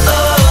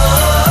 Oh,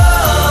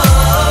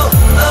 oh,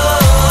 oh,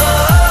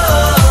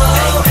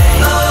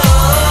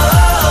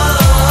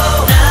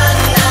 na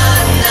na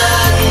na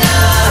na.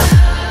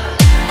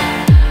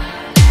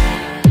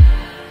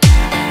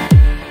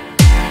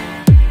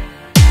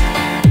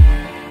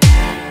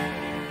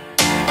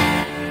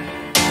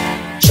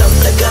 Jump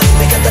the gun,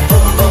 we got the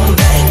boom boom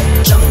bang.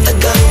 Jump the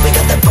gun, we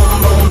got the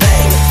boom boom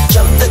bang.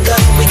 Jump the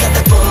gun, we got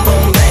the boom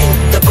boom bang.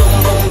 The boom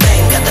boom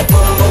bang, got the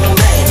boom boom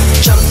bang.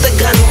 Jump the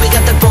gun, we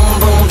got the boom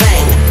boom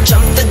bang.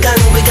 Jump the gun,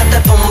 we got the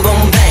boom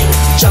boom bang.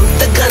 Jump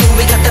the gun,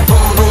 we got the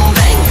boom boom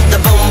bang. The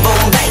boom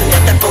boom bang,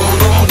 got the boom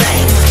boom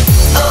bang.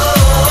 Oh,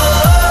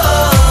 oh,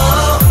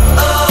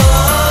 oh,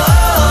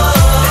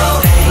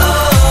 oh,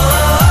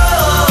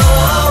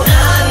 oh,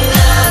 na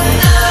na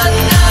na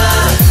na.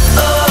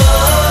 Oh,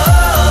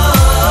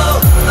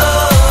 oh,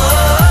 oh,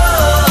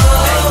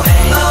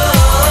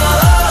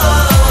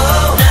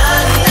 na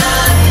na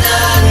na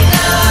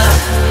na.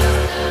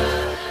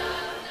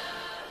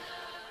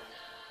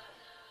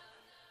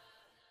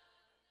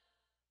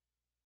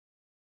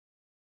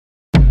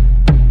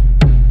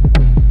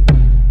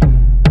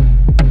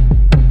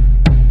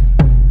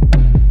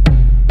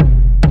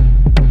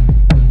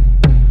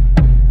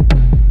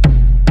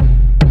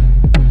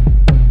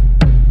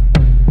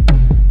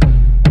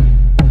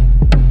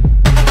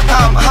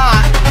 I'm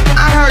hot.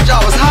 I heard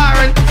y'all was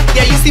hiring.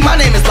 Yeah, you see, my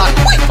name is like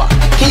Whipper.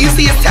 Can you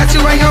see his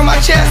tattoo right here on my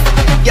chest?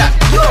 Yeah,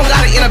 you don't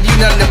gotta interview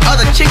none of them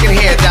other chicken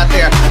heads out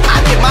there.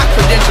 I get my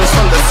credentials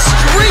from the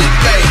street,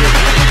 baby.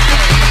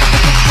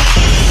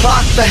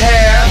 Clock the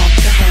hair,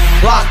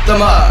 clock the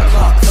mug,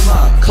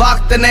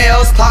 clock the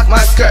nails, clock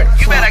my skirt.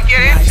 You better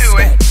get into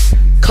it.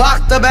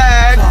 Clock the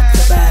bag,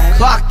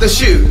 clock the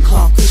shoe.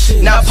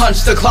 Now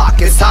punch the clock,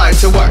 it's time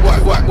to work.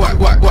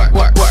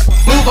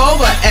 Move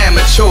over,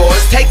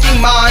 amateurs,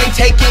 taking mine,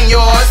 taking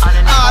yours.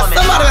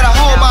 Somebody better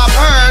hold my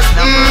purse.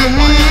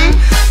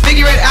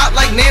 Figure it out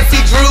like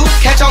Nancy Drew,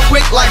 catch on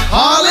quick like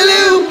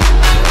hallelujah.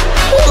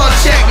 Who gon'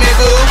 check me,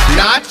 boo?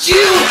 Not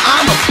you,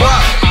 I'm a pro.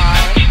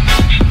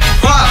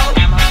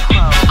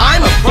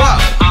 I'm a pro.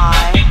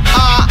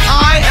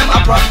 I am a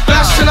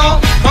professional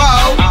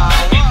pro.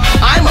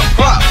 I'm a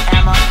pro.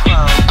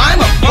 I'm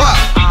a pro.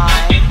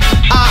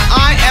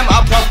 I am a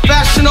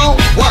professional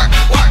work.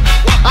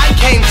 I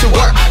came to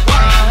work.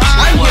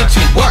 I'm here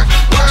to work.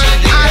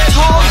 I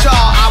told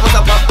y'all I was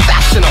a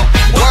professional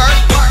work.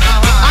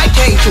 I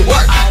came to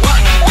work.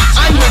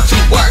 I'm here to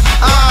work.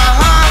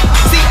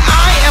 See,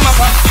 I am a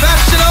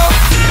professional.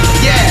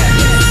 Yeah.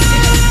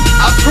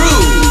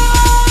 Approve.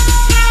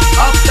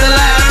 Up the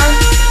ladder.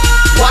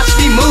 Watch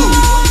me move.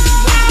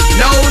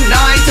 No 9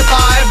 to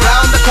 5,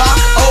 round the clock,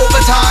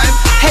 overtime.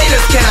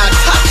 Haters cannot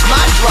touch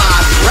my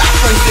drive.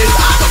 References,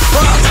 I'm a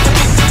pro.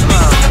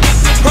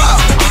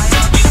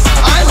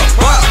 I'm a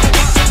pro.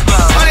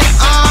 Honey,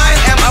 I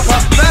am a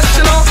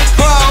professional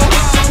pro.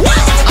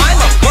 I'm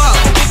a pro.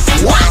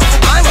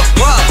 I'm a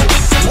pro.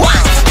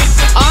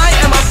 I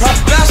am a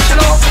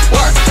professional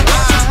work.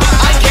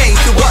 I came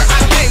to work.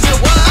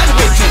 I'm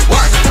here to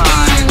work.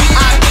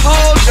 I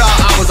told y'all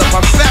I was a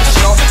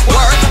professional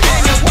work.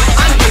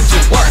 I'm here to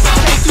work.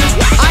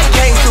 I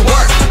came to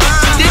work.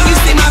 Didn't you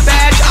see my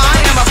badge? I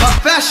am a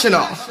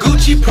professional.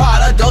 Gucci,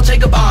 Prada, Dolce &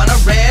 Gabbana,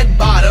 red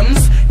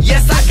bottoms.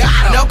 Yes, I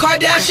got 'em. No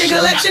Kardashian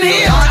collection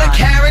here. Donna,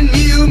 Karen,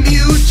 Miu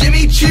Miu,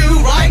 Jimmy Choo,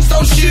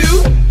 rhinestone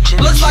shoe.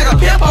 Looks like a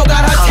pimpo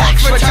got her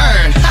tax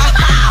return.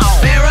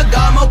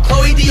 Ferragamo,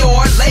 Chloe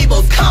Dior,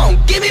 labels. Come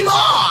on, give me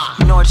more.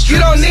 You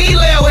don't need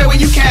layaway when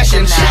you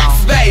cashing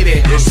checks,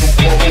 baby. There's some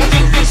balls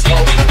in this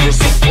house. There's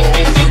some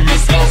balls in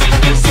this house.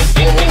 There's some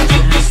balls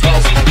in this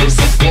house. There's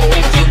some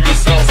balls in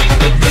this house. And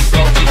they're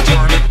about to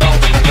turn it out.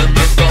 And they're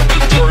about to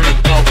turn it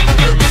out. And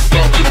they're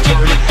about to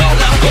turn it out.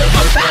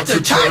 I'm about to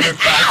turn it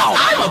out.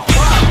 I'm a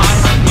pro. I'm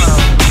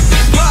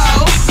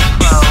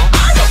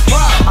a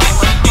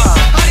pro.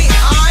 Honey,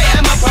 I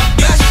am a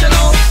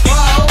professional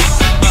pro.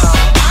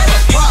 I'm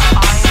a pro.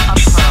 I'm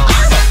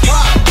a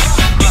pro.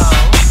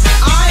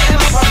 I am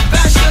a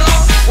professional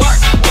work.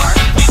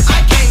 I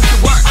came to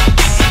work.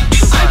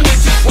 I'm here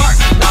to work.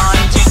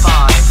 9 to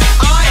 5.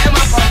 I am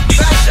a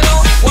professional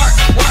work.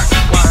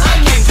 I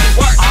came to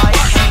work. I'm here to work. I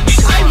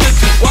am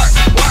a professional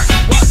work.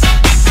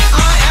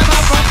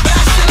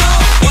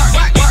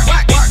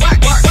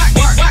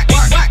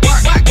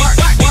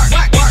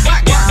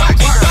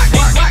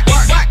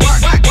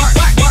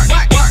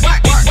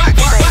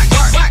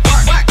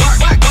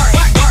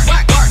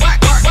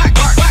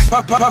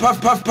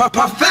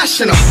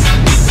 Professional.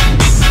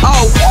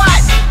 Oh,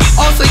 what?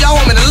 Oh, so y'all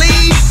want me to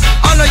leave?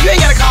 Oh, no, you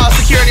ain't gotta call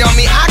security on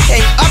me. I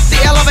came up the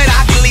elevator.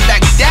 I can leave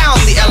back down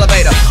the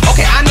elevator.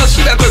 Okay, I know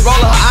she better quit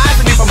rolling her eyes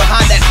at me from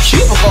behind that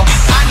cubicle.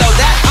 I know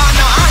that. Oh,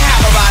 no, I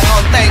have a ride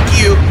home. Thank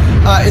you.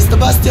 Is the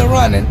bus still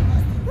running?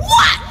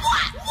 What?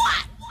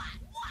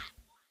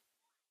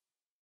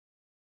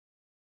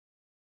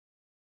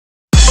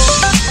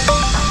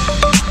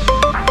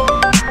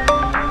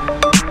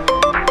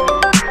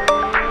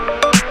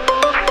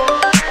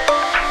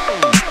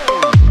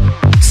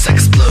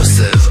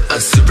 Sexplosive, a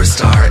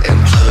superstar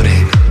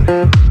imploding.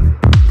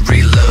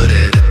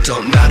 Reloaded,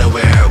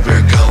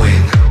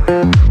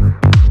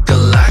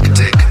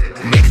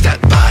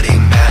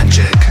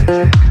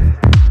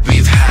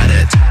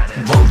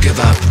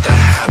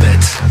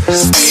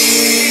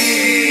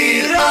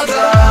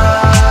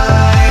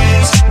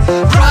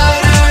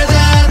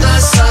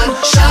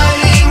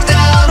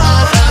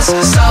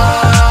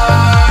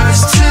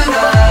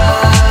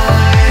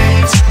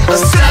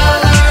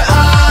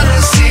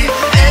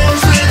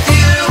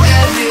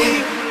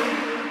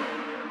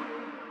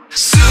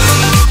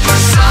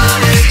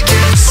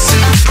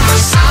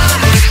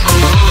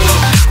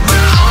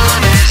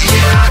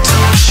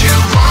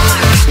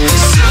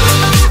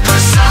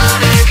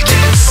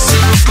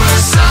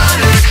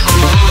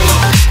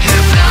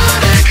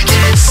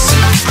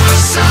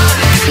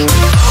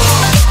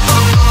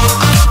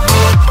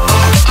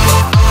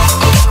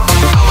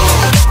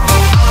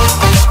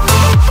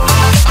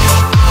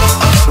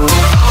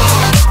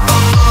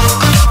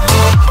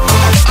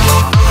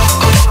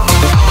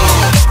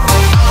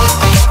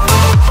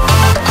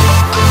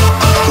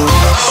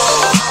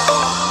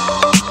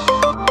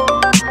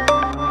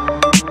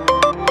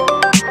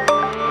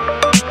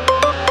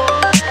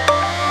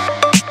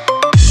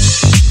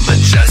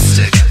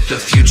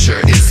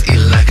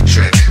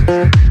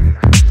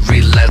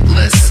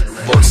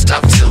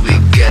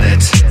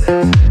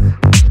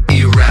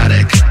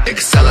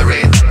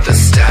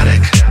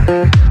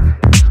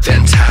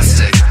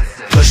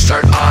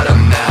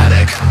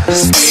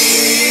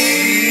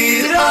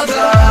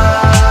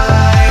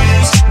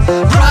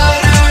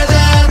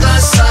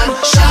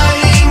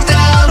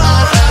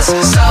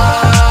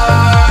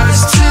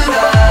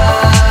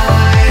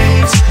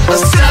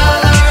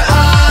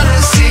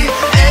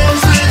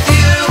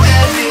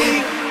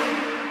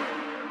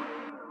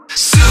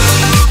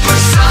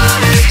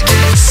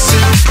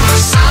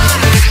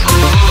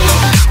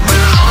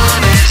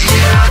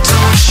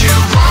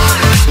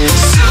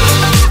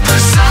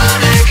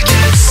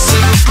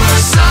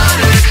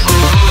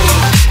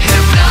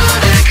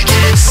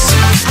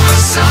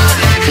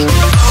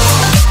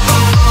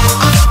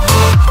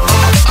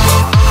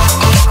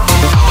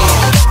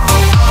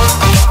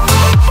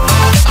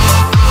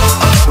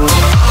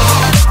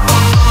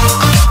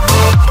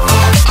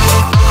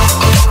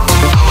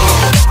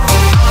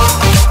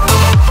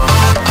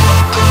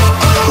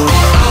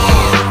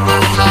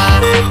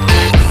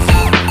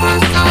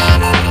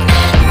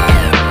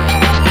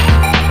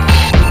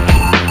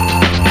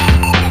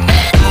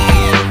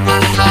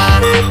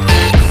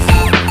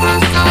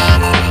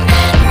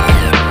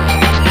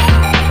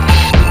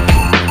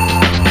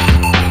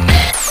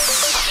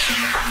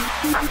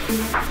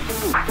 Supersonic,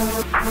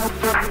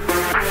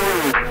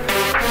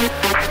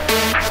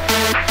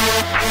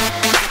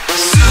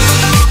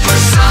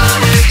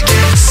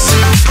 it's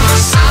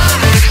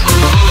supersonic.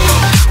 Ooh,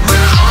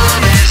 we're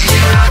on it,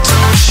 yeah,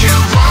 don't you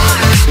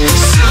want it?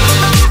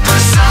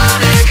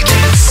 Supersonic,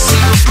 it's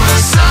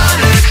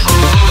supersonic.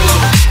 Ooh,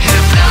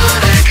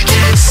 hypnotic,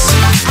 it's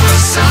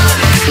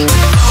supersonic.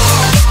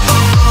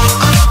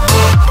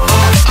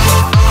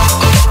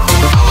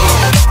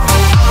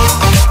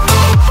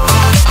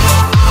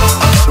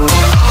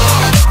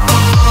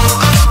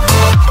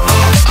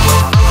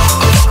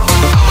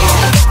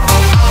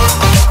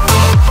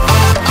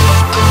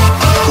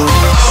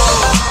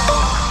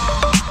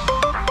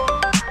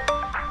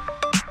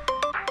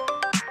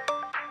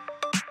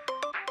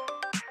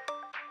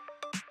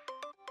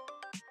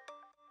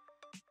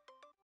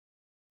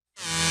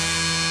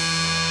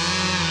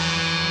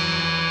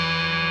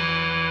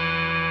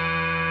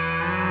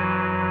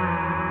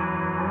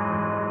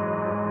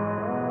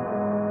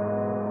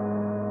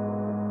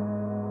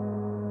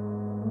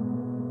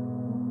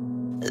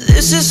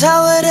 This is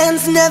how it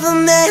ends, never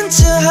meant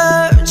to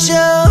hurt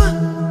you.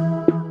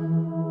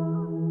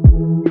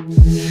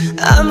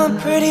 I'm a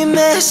pretty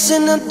mess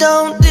and I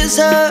don't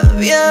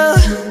deserve you.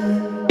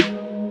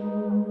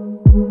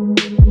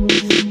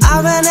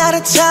 I ran out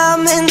of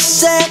time and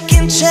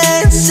second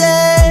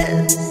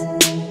chances.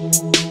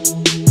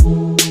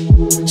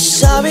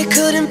 Sorry,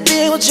 couldn't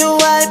build your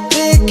white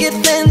picket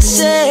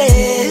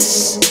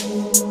fences.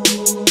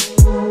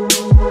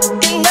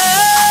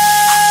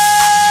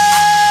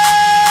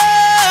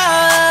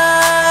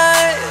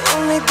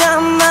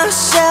 And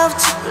myself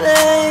to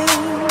blame.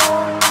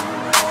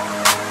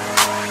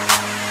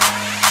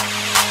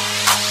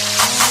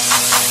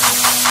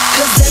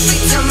 Cause every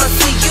time I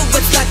see you,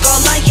 it's like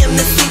all I am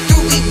is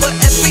see-through. We were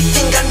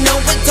everything, I know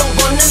it, don't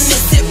wanna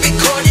miss it,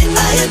 record it.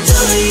 I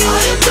adore you,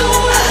 I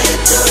adore, I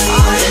adore you,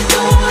 I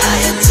adore, I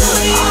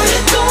adore you, I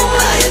adore,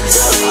 I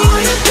adore you,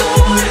 I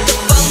adore. The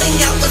falling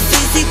out was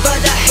easy,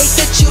 but I hate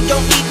that you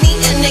don't need me,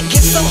 and it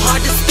gets so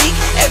hard to speak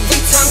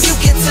every time you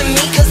get to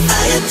me. Cause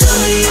I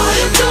adore you, I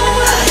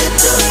adore, I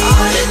adore you,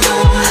 I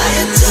adore, I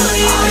adore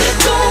you, I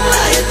adore,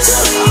 I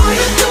adore you, I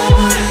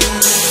adore.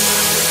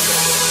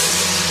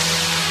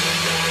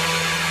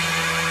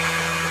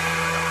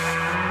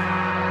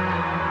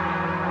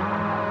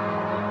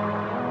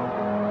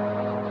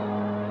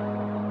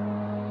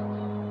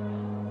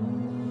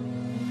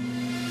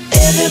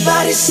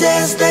 Everybody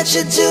says that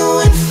you're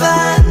doing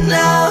fine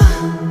now,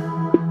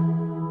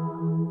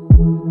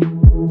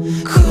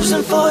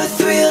 cruising for a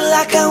thrill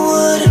like I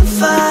wouldn't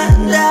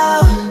find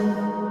out.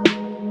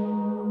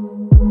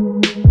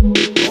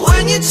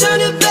 When you turn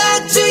it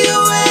back, do you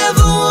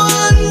ever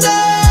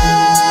wonder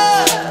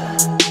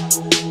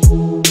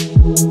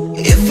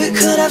if we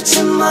could have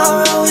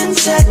tomorrow in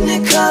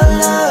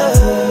Technicolor?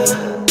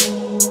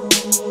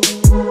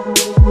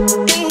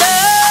 And I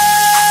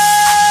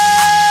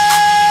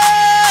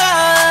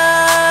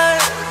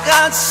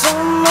got so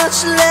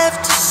much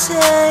left to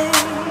say.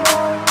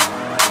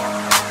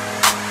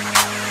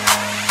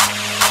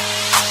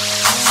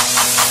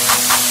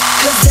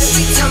 Cause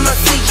every time I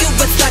see you,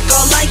 it's like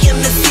all I am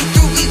is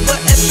see-through. We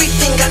were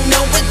everything, I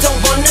know it, don't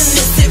wanna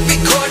miss it,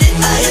 record it.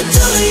 I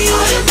adore you,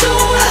 I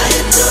adore, I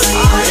adore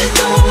you, I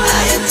adore,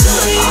 I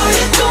adore you, I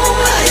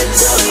adore, I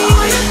adore you,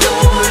 I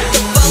adore.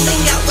 The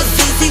falling out was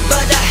easy,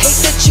 but I hate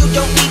that you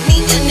don't need me,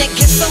 and it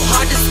gets so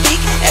hard to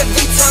speak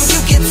every time you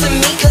get to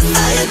me. Cause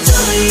I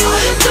adore you,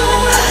 I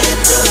adore, I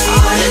adore you,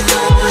 I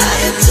adore,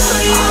 I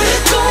adore you, I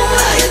adore,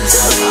 I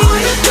adore you,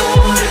 I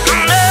adore.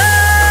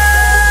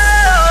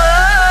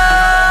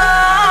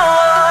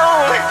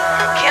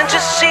 Can't you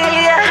see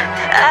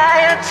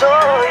I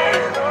adore you?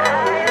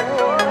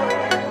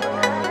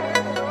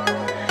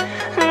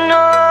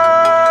 No,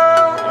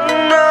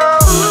 no.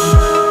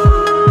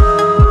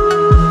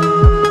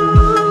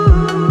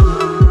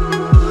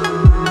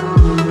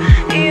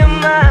 You're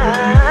mine.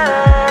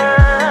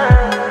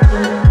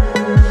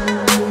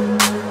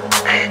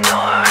 I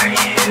adore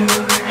you.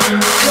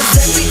 Cause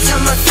every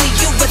time I see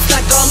you, it's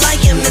like all I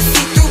am is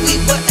see-through. We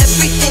were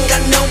everything, I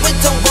know it,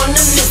 don't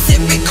wanna miss it,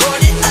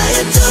 record it. I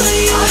adore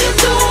you, I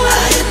adore,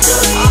 I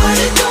adore you, I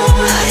adore,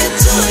 I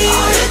adore you,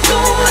 I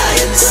adore, I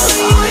adore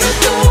you, I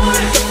adore.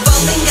 The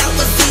falling out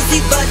was easy,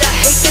 but I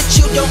hate that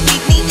you don't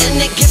need me, and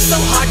it gets so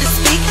hard to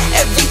speak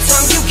every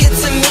time you get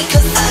to me.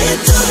 Cause I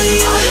adore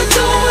you, I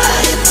adore,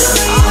 I adore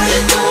you, I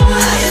adore,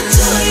 I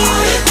adore you,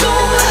 I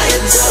adore, I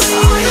adore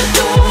you, I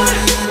adore.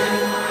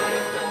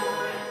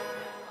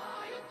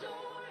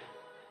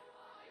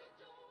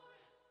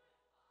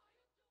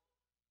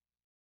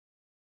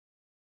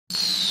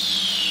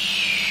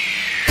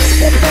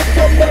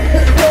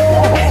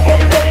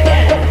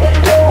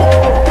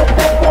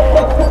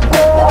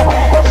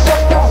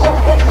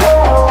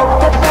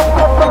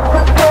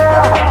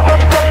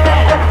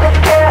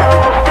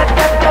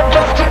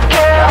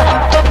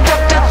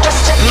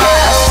 My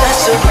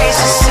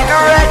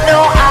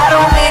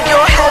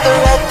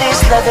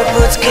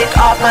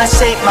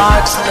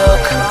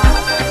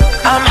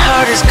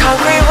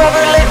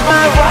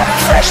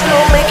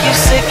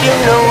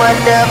I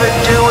never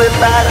do it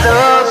by the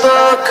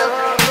book.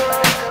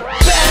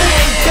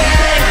 Bang,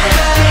 bang,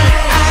 bang,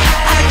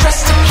 I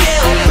dress to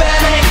kill.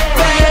 Bang,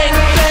 bang,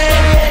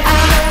 bang,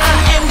 I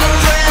am the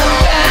real.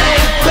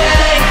 Bang,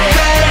 bang,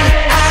 bang,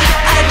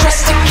 I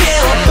dress to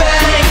kill.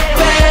 Bang,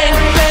 bang,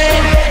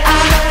 bang,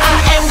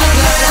 I am the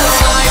real.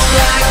 White,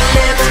 black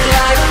lips,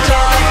 black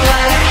dog,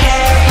 black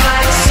hair,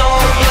 black soul,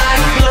 black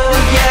blue,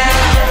 yeah.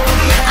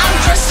 I'm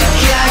dressed to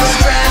kill.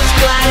 Straps,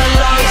 black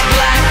lungs,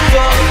 black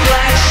book,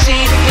 black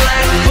sheet,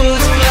 black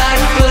boots, black,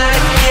 black,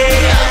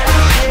 yeah.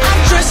 I'm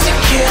dressed to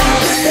kill.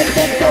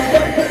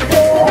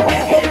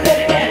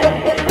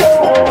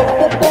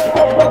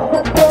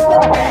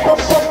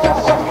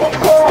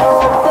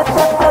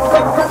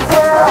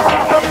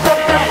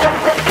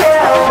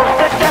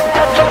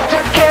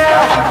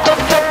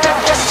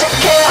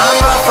 I'm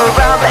rough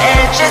around the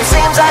edge. It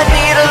seems I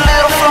need a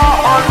little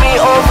flaw on me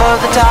over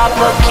the top,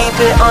 but keep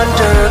it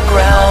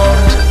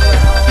underground.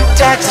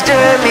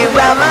 Taxidermy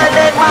round my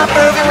neck, my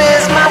perfume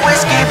is my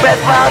whiskey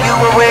breath, while you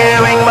were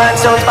wearing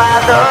rhinestones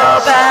by the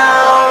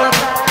pound.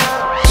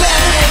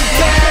 Bang,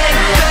 bang,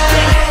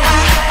 bang,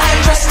 I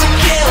dress to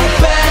kill.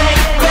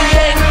 Bang,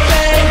 bang,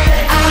 bang,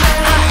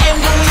 I am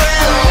the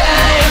real.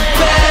 Bang,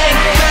 bang,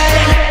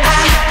 bang,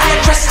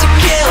 I dress to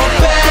kill.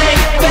 Bang,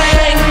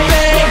 bang,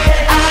 bang,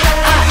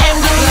 I am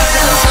the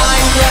real.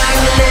 White, black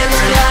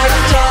lips, black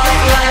dog,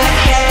 black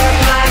hair,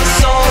 black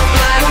soul,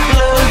 black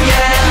blue,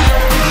 yeah.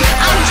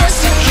 I'm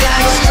dressed to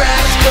kill.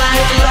 Straps,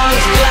 black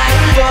lungs, black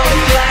book,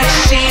 black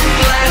sheet,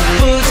 black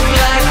boots,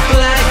 black,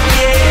 black,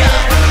 yeah.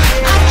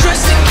 I'm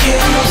dressed to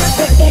kill.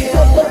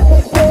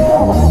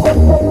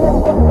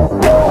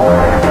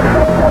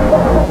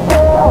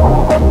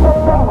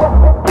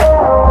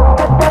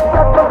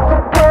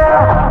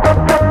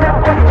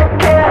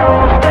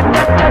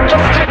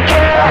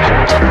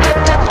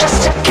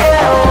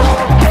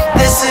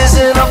 This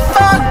isn't a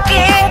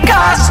fucking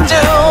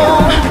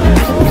costume.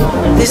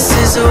 This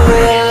is a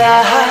real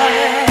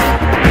life.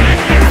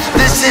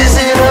 This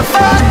isn't a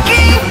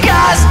fucking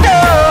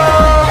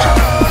costume.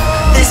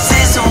 This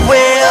is a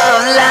real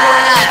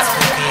life.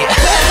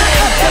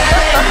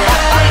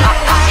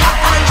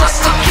 I'm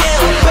just a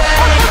kill.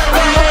 Bang,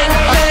 bang,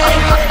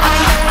 bang,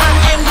 I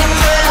am the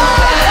real.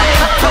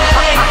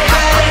 Bang,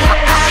 bang, bang,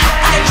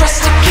 I dress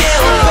to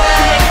kill.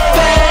 Bang,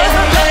 bang,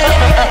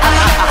 bang,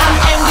 I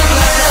am the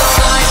real.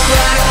 White,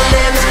 black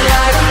lips,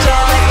 black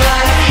dog,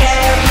 black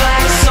hair,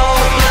 black soul,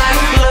 black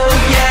blue,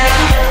 yeah.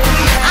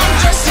 I'm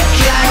dressed to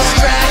kill.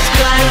 Straps,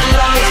 black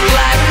lungs,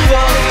 black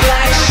book,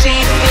 black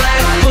sheet,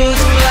 black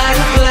boots, black,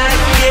 black,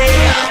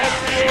 yeah.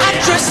 I'm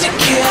dressed to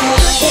kill.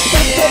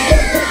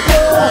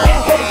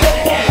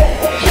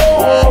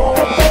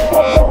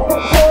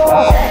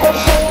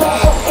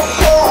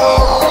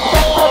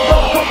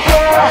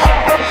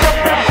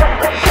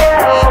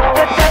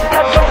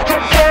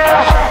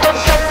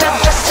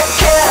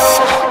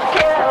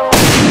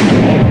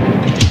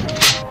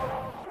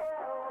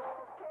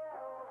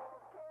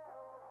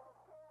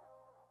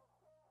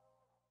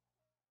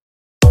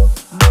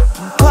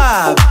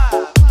 Club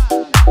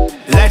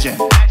legend,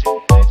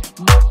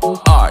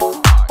 art,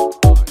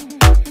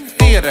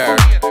 theater.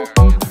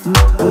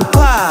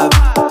 Club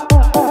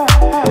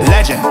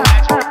legend,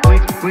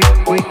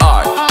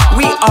 art.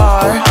 We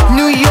are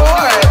New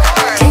York.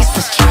 Taste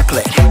this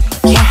chocolate.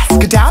 Yes,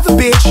 Godiva,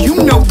 bitch,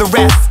 you know the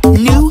rest.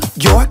 New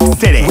York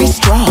City. We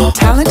strong.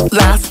 Talent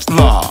lasts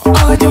long.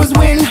 All I do is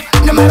win,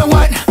 no matter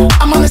what.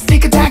 I'm on a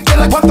sneak attack. They're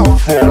like, what the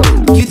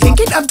fuck? You think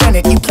it, I've done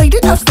it. You played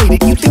it, I've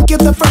stated. You think you're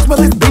the first,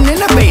 well, it's been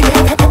innovated.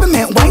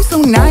 Peppermint, why you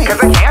so nice? Cause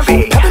I can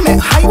be.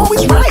 Peppermint, how you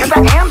always right? Cause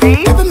I am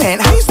be.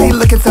 Peppermint, how you stay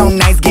looking so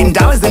nice? Getting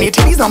dollars in your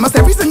titties almost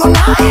every single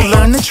night.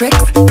 Learn the tricks,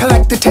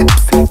 collect the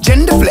tips.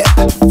 Gender flip,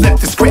 flip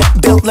the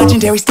script. Built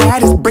legendary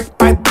status, brick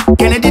by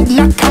brick. And it did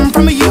not come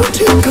from a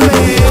YouTube clip.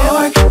 New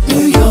York,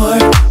 New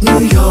York, New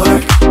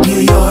York,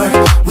 New York.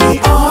 We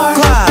are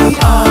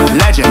Club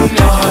legend,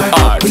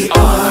 art,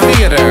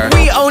 theater.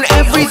 We own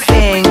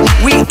everything.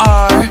 We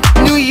are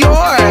New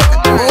York.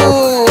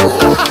 Ooh.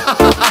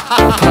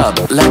 Club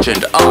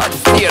legend, art,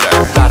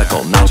 theater.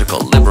 Radical, magical,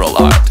 liberal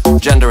art.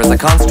 Gender is a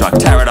construct,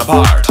 tear it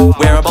apart.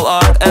 Wearable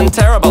art and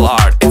terrible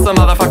art. It's a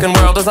motherfucking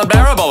world is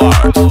unbearable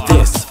art.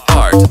 This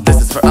art,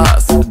 this is for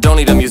us. Don't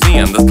need a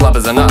museum, this club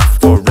is enough.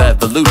 For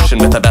revolution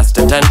with the best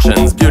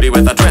intentions. Beauty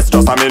with a twist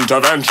or some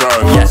intervention.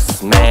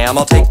 Yes, ma'am,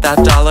 I'll take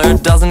that dollar.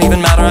 Doesn't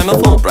even matter, I'm a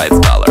Fulbright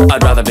scholar.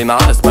 I'd rather be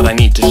modest, but I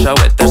need to show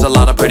it. There's a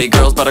lot of pretty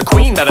girls, but a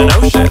queen better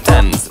know shit.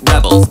 Femmes,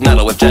 rebels,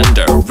 meddle with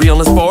gender.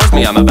 Realness bores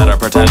me, I'm a better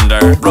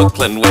pretender.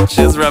 Brooklyn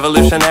witches,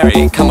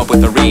 revolutionary. Come up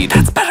with a read,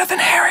 that's better than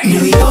Harry.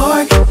 New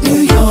York,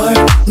 New York,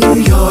 New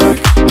York,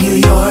 New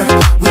York.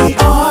 We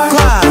are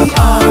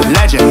Club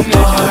legend,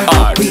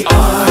 art,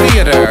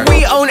 theater.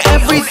 We own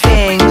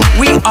everything.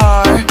 We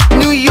are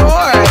New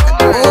York.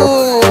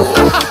 Ooh.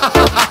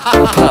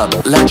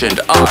 Club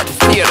legend, art,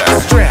 theater.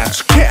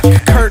 Stretch, kick,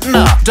 curtain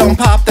up, don't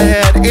pop the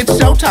head. It's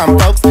showtime,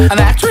 folks. An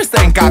actress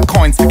ain't got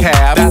coins to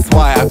cab. That's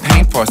why I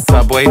paint for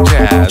Subway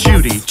Jazz.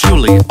 Judy,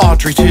 Julie,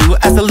 Audrey too.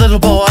 As a little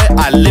boy,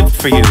 I lived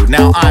for you.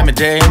 Now I'm a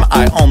dame,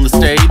 I own the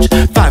stage.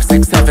 5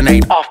 6, 7,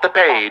 8 off the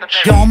page.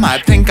 Y'all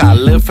might think I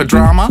live for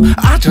drama.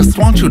 I just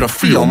want you to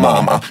feel,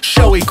 mama.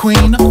 Showy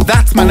queen,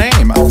 that's my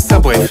name.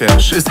 Subway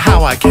fish is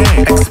how I came.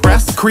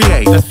 Express,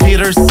 create, the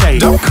theater's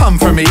safe. Don't come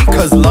for me,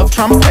 cause love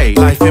trumps hate.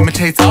 Life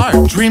imitates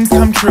art, dreams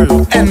come true.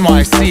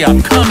 NYC,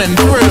 I'm coming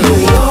through.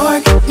 New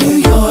York, New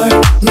York,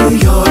 New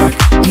York,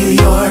 New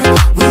York.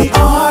 We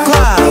are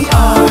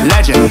Club,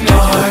 legend,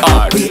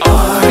 art,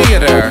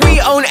 theater.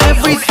 We own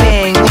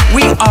everything.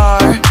 We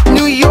are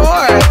New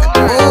York.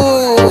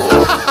 Ooh.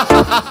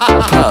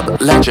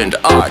 Club, legend,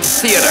 art,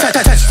 theater.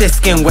 Touch this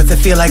skin, what's it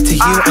feel like to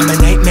you? I'm a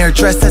nightmare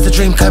dressed as a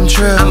dream come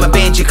true. I'm a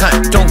banjie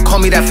cunt, don't call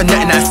me that for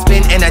nothing. I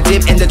spin and I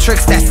dip in the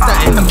tricks that's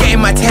stunting. I'm getting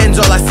my 10s,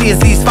 all I see is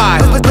these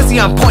 5s. Pussy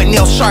on point,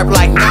 nails sharp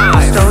like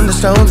knives. Stone to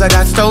stones, I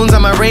got stones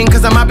on my ring.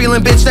 Cause I'm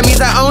opulent bitch, that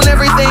means I own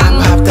everything.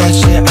 Pop that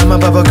shit, I'm a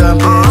bubblegum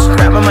bitch.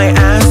 Grab on my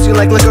ass, you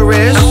like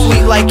licorice. I'm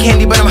sweet like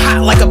candy, but I'm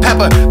hot like a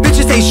pepper.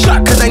 Bitches say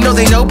shut, cause I know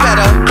they know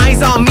better.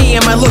 Eyes on me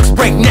and my looks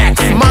break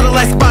necks.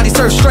 Model-esque body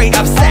serves straight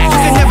up sex. You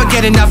can never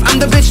get enough, I'm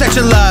the bitch that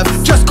you love.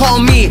 Just call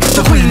me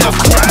the queen of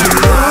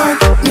club.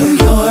 New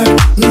York,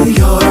 New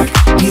York,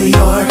 New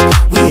York.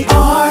 We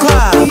are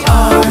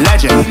Club,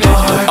 legend,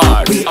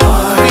 art,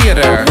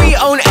 theater. We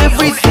own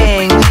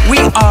everything. We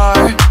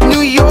are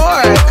New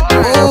York.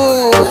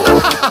 Ooh.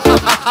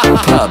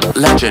 Club,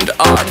 legend,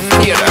 art,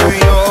 theater.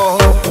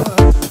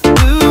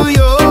 New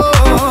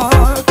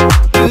York,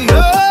 New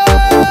York.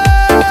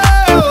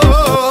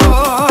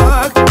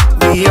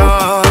 We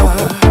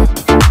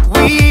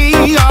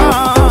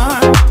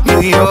are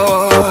New York.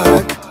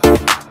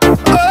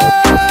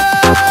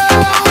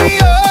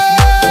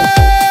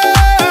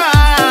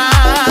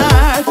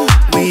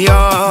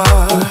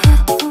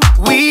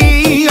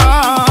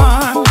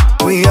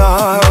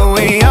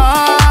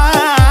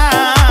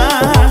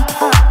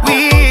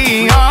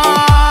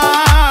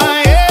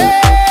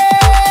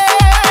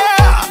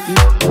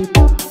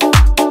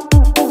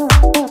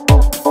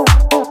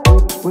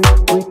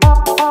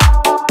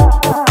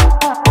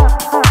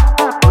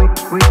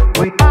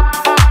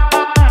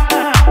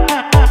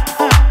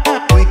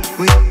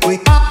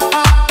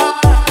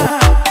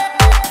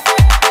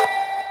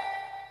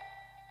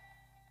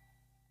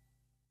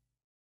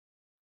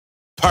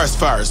 Purse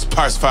first,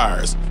 purse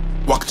first.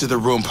 Walk into the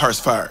room, purse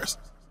first.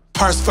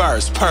 Purse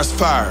first, purse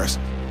first.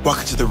 Walk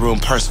into the room,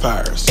 purse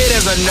first. It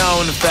is a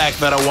known fact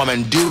that a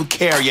woman do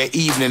carry an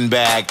evening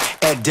bag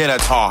at dinner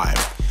time.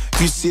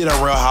 You see it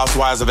on Real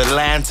Housewives of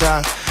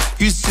Atlanta.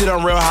 You see it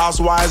on Real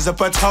Housewives of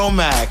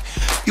Potomac.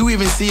 You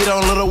even see it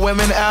on Little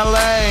Women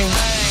LA.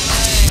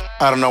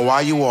 I don't know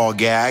why you all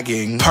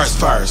gagging. Purse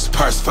first,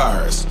 purse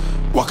first.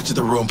 Walk into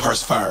the room,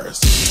 purse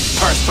first.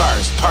 Purse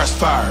first, purse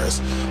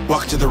first.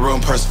 Walk into the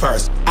room, purse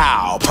first.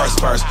 Ow, purse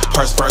first,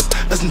 purse first.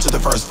 Listen to the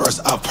first verse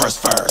of purse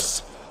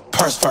first.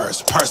 Purse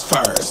first, purse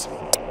first.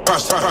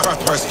 Purse first.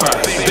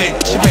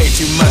 Bitch, you paid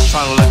too much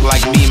trying to look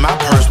like me. My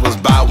purse was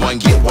buy one,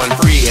 get one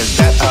free. Is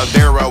that a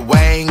Vera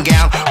Wang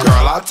gown?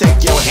 Girl, I'll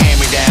take your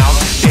hand-me-down.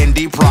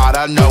 Fendi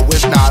Prada, no,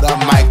 it's not a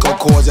Michael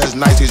Kors as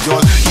nice as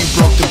yours. You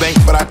broke the bank,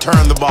 but I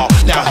turned the ball.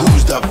 Now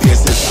who's the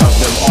fiercest of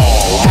them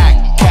all?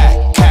 Hack,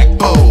 cack, cack,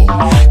 boom.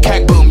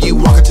 Cack, boom, you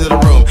walk into the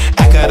room.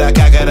 Ack-a-da,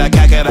 cack-a-da,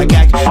 cack-a-da,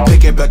 cack.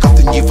 Pick it back up,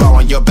 then you fall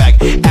on your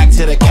back. Act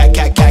to the cack,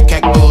 cack, cack,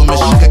 cack, boom.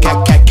 Shaka,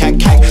 cack, cack, cack,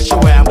 cack.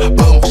 Shawam,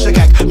 boom,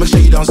 shaka, make sure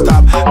you don't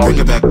stop. Bring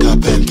it back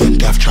up and then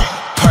death drop.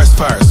 Purse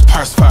first,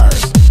 purse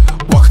first.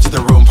 Walk into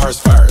the room, purse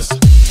first.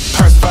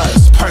 Purse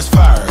first, purse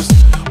first.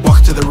 Walk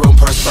into the room,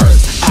 purse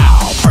first.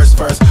 Ow, purse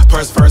first,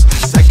 purse first.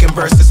 Second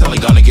verse, it's only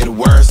gonna get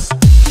worse.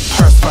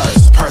 Purse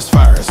first, purse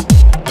first.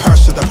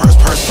 Purse to the purse,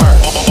 purse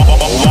first.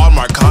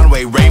 Walmart,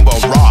 Conway, Rainbow,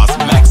 Ross,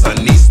 Max,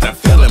 Anista,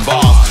 feeling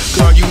boss.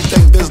 Girl, you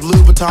think this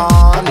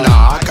Louboutin?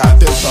 Nah, I got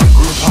this on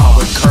Groupon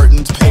with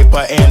curtains,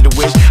 paper, and a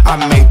wish. I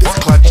made this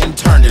clutch and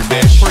turned it,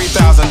 bitch.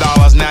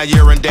 $3,000, now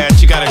you're in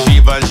debt. You got a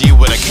Givenchy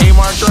with a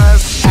Kmart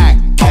dress. Ack,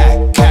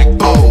 cack, cack,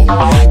 boom.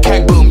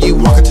 Cack, boom, you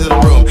walk into the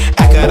room.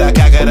 Ack-a-da,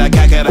 cack-a-da,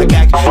 cack-a-da,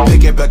 cack.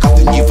 Pick it back up,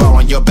 then you fall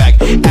on your back.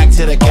 Act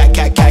to the cack,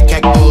 cack, cack,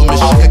 cack, boom.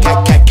 Shaka,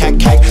 cack, cack, cack,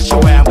 cack.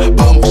 Shawam,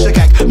 boom,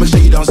 shaka, make sure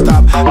you don't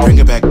stop. Bring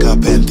it back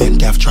up and then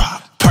death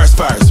drop. Purse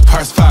first,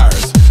 purse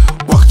first.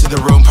 Walk to the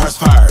room, purse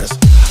first.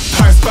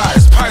 Purse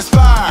first, purse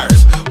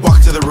first.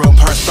 Walk to the room,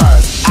 purse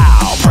first.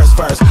 Ow, purse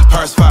first,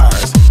 purse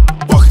first.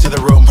 Walk to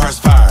the room, purse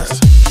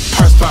first.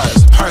 Purse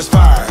first, purse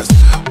first.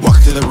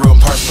 Walk to the room,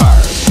 purse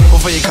first.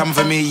 Before you come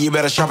for me, you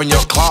better sharpen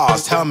your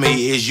claws. Tell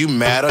me, is you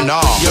mad or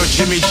not? Your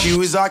Jimmy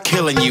Choos are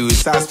killing you.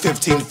 Size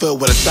 15 foot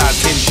with a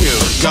size 10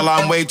 shoe. Girl,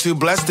 I'm way too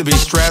blessed to be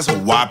stressed.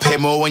 Why pay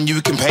more when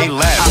you can pay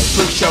less? I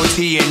spooked your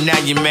tea and now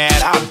you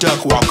mad. I'll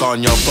duck walk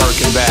on your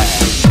Birkin bag.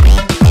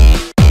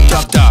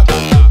 Duck, duck.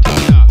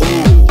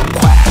 Ooh,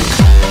 quack.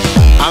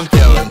 I'm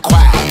feeling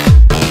quack.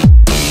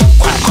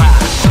 Quack,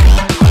 quack.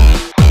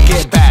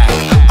 Get back.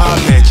 A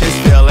bitch is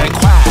feeling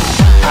quack.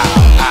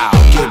 Ow, ow,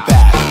 get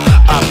back.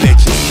 A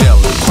bitch is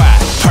feeling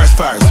quack. Purse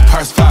first,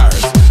 purse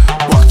first.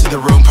 Walk to the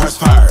room, purse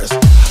first.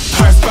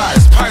 Purse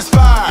first, purse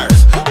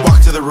first.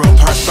 Walk to the room,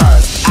 purse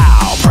first.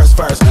 Ow, purse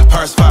first,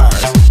 purse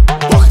first.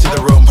 Walk to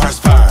the room, purse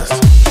first.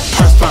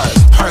 Purse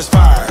first, purse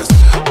first.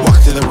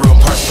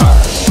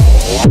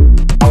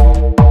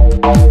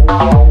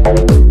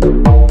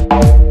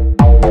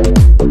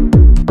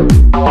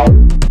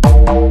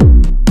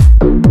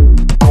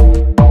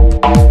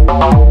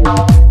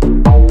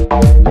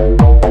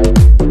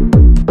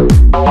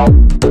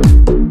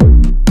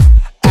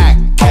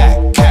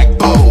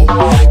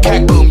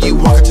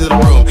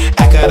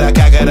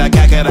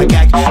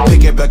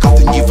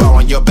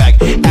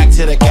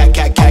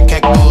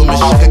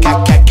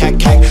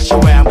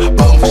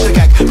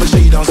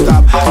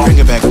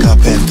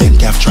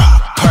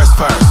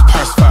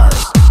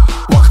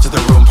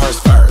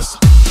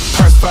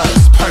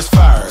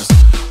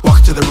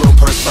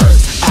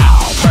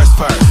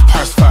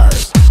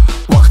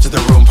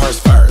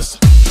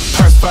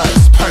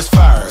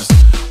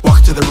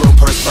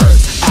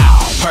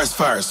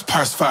 purse first,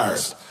 purse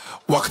first.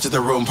 Walk into the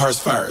room, purse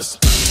first.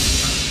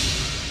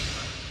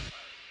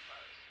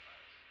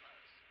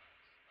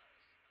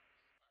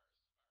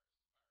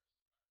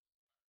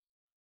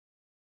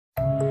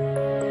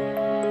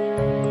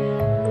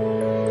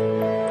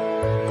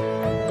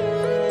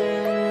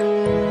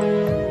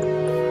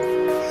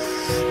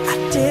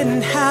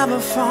 Didn't have a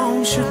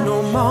phone, shoot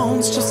no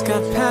moans, just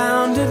got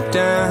pounded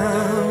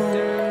down.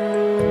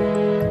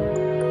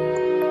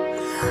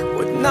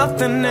 With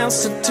nothing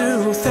else to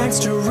do, thanks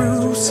to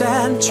Roos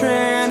and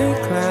Tranny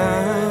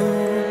Clown.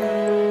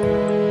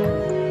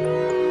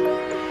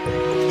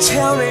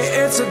 Tell me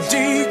it's a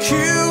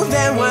DQ,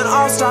 then when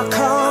All-Star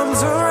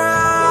comes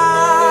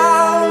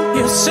around,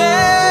 you say,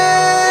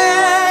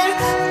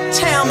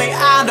 tell me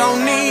I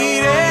don't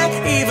need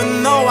it,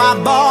 even though I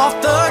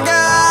bought the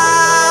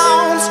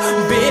gowns.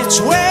 Bitch,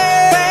 wait.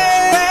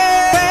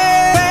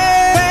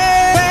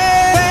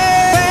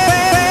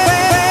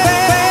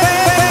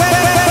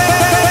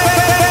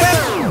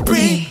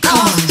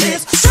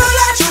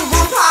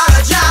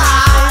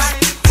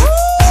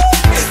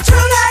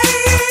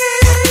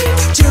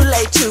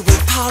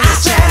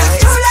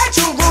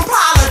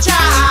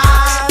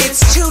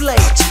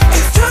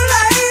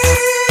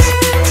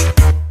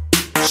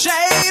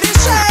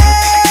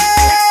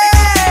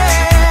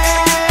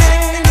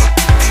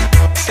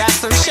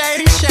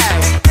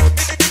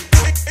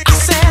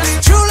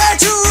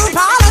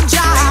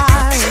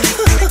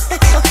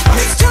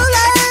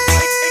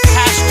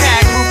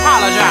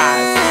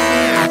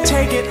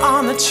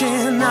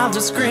 I'll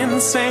just grin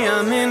and say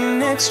I'm in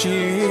next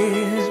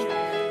year.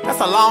 That's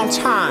a long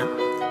time.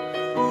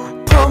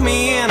 Put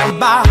me in a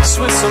box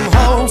with some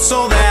holes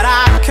so that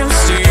I can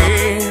see.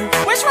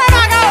 Which way am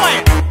I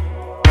going?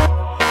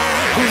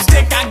 Whose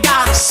dick I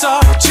gotta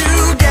suck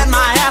to get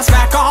my ass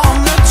back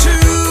on the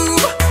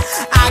tube?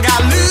 I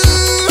got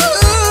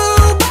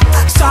lube.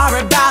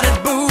 Sorry about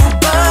it, boo,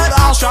 but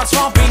all shots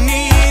won't be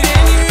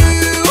needing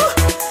you.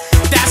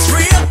 That's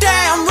real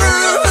damn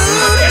rude.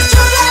 It's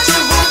too late to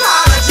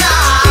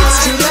apologize. It's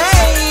too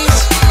late.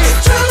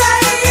 It's too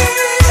late.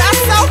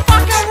 That's so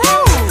fucking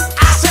rude.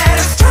 I said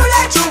it's too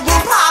late to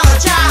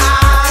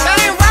apologize. That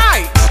ain't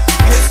right.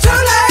 It's too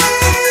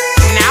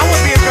late. Now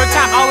would be a good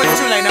time. Oh, it's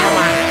too late. Never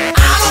mind.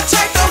 I'ma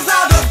take those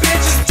other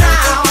bitches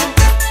down.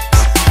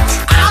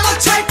 I'ma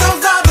take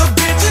those other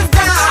bitches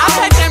down. I'll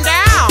take them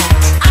down.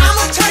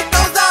 I'ma take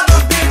those other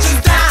bitches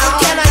down.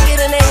 Can I get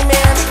an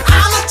amen?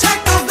 I'ma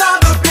take those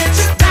other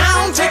bitches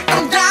down. Take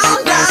them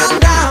down, down,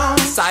 down.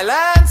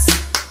 Silence.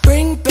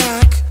 Bring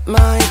back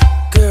my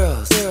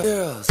girls.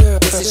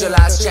 This is your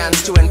last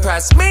chance to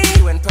impress me.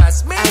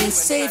 And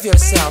save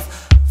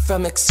yourself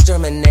from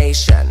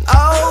extermination.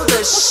 Oh,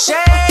 the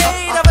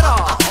shade of it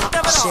all.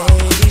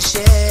 Shady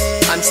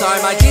shade. I'm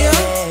sorry, my dear,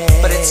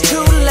 but it's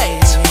too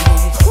late.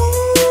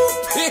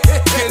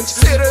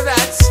 Consider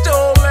that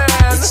stolen.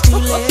 It's too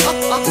late.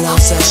 Now,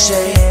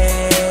 sashay.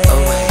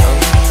 Away.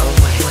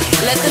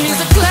 Let the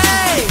music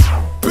play.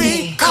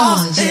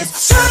 Because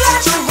it's too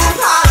late to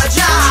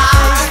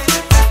apologize.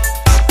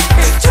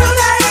 It's too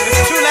late.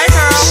 It's too late,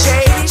 girl.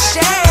 Shady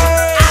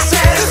shade. I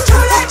said it's too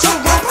late to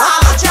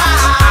apologize.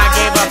 I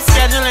gave up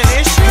scheduling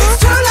issues. It's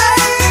too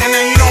late. And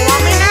then you don't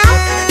want me now?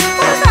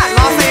 What is that?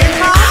 Loss of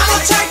income? I'ma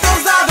take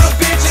those other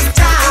bitches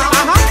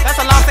down. That's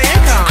a loss of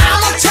income.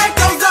 I'ma take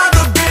those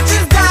other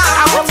bitches down.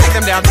 I will take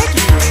them down. Thank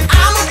you.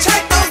 I'ma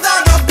take those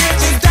other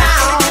bitches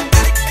down.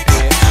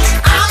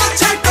 I'ma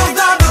take those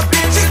other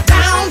bitches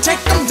down.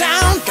 Take them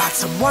down. Got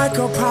some white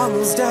girl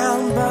problems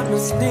down, but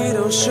Miss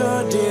Needle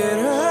sure did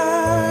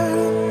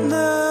her.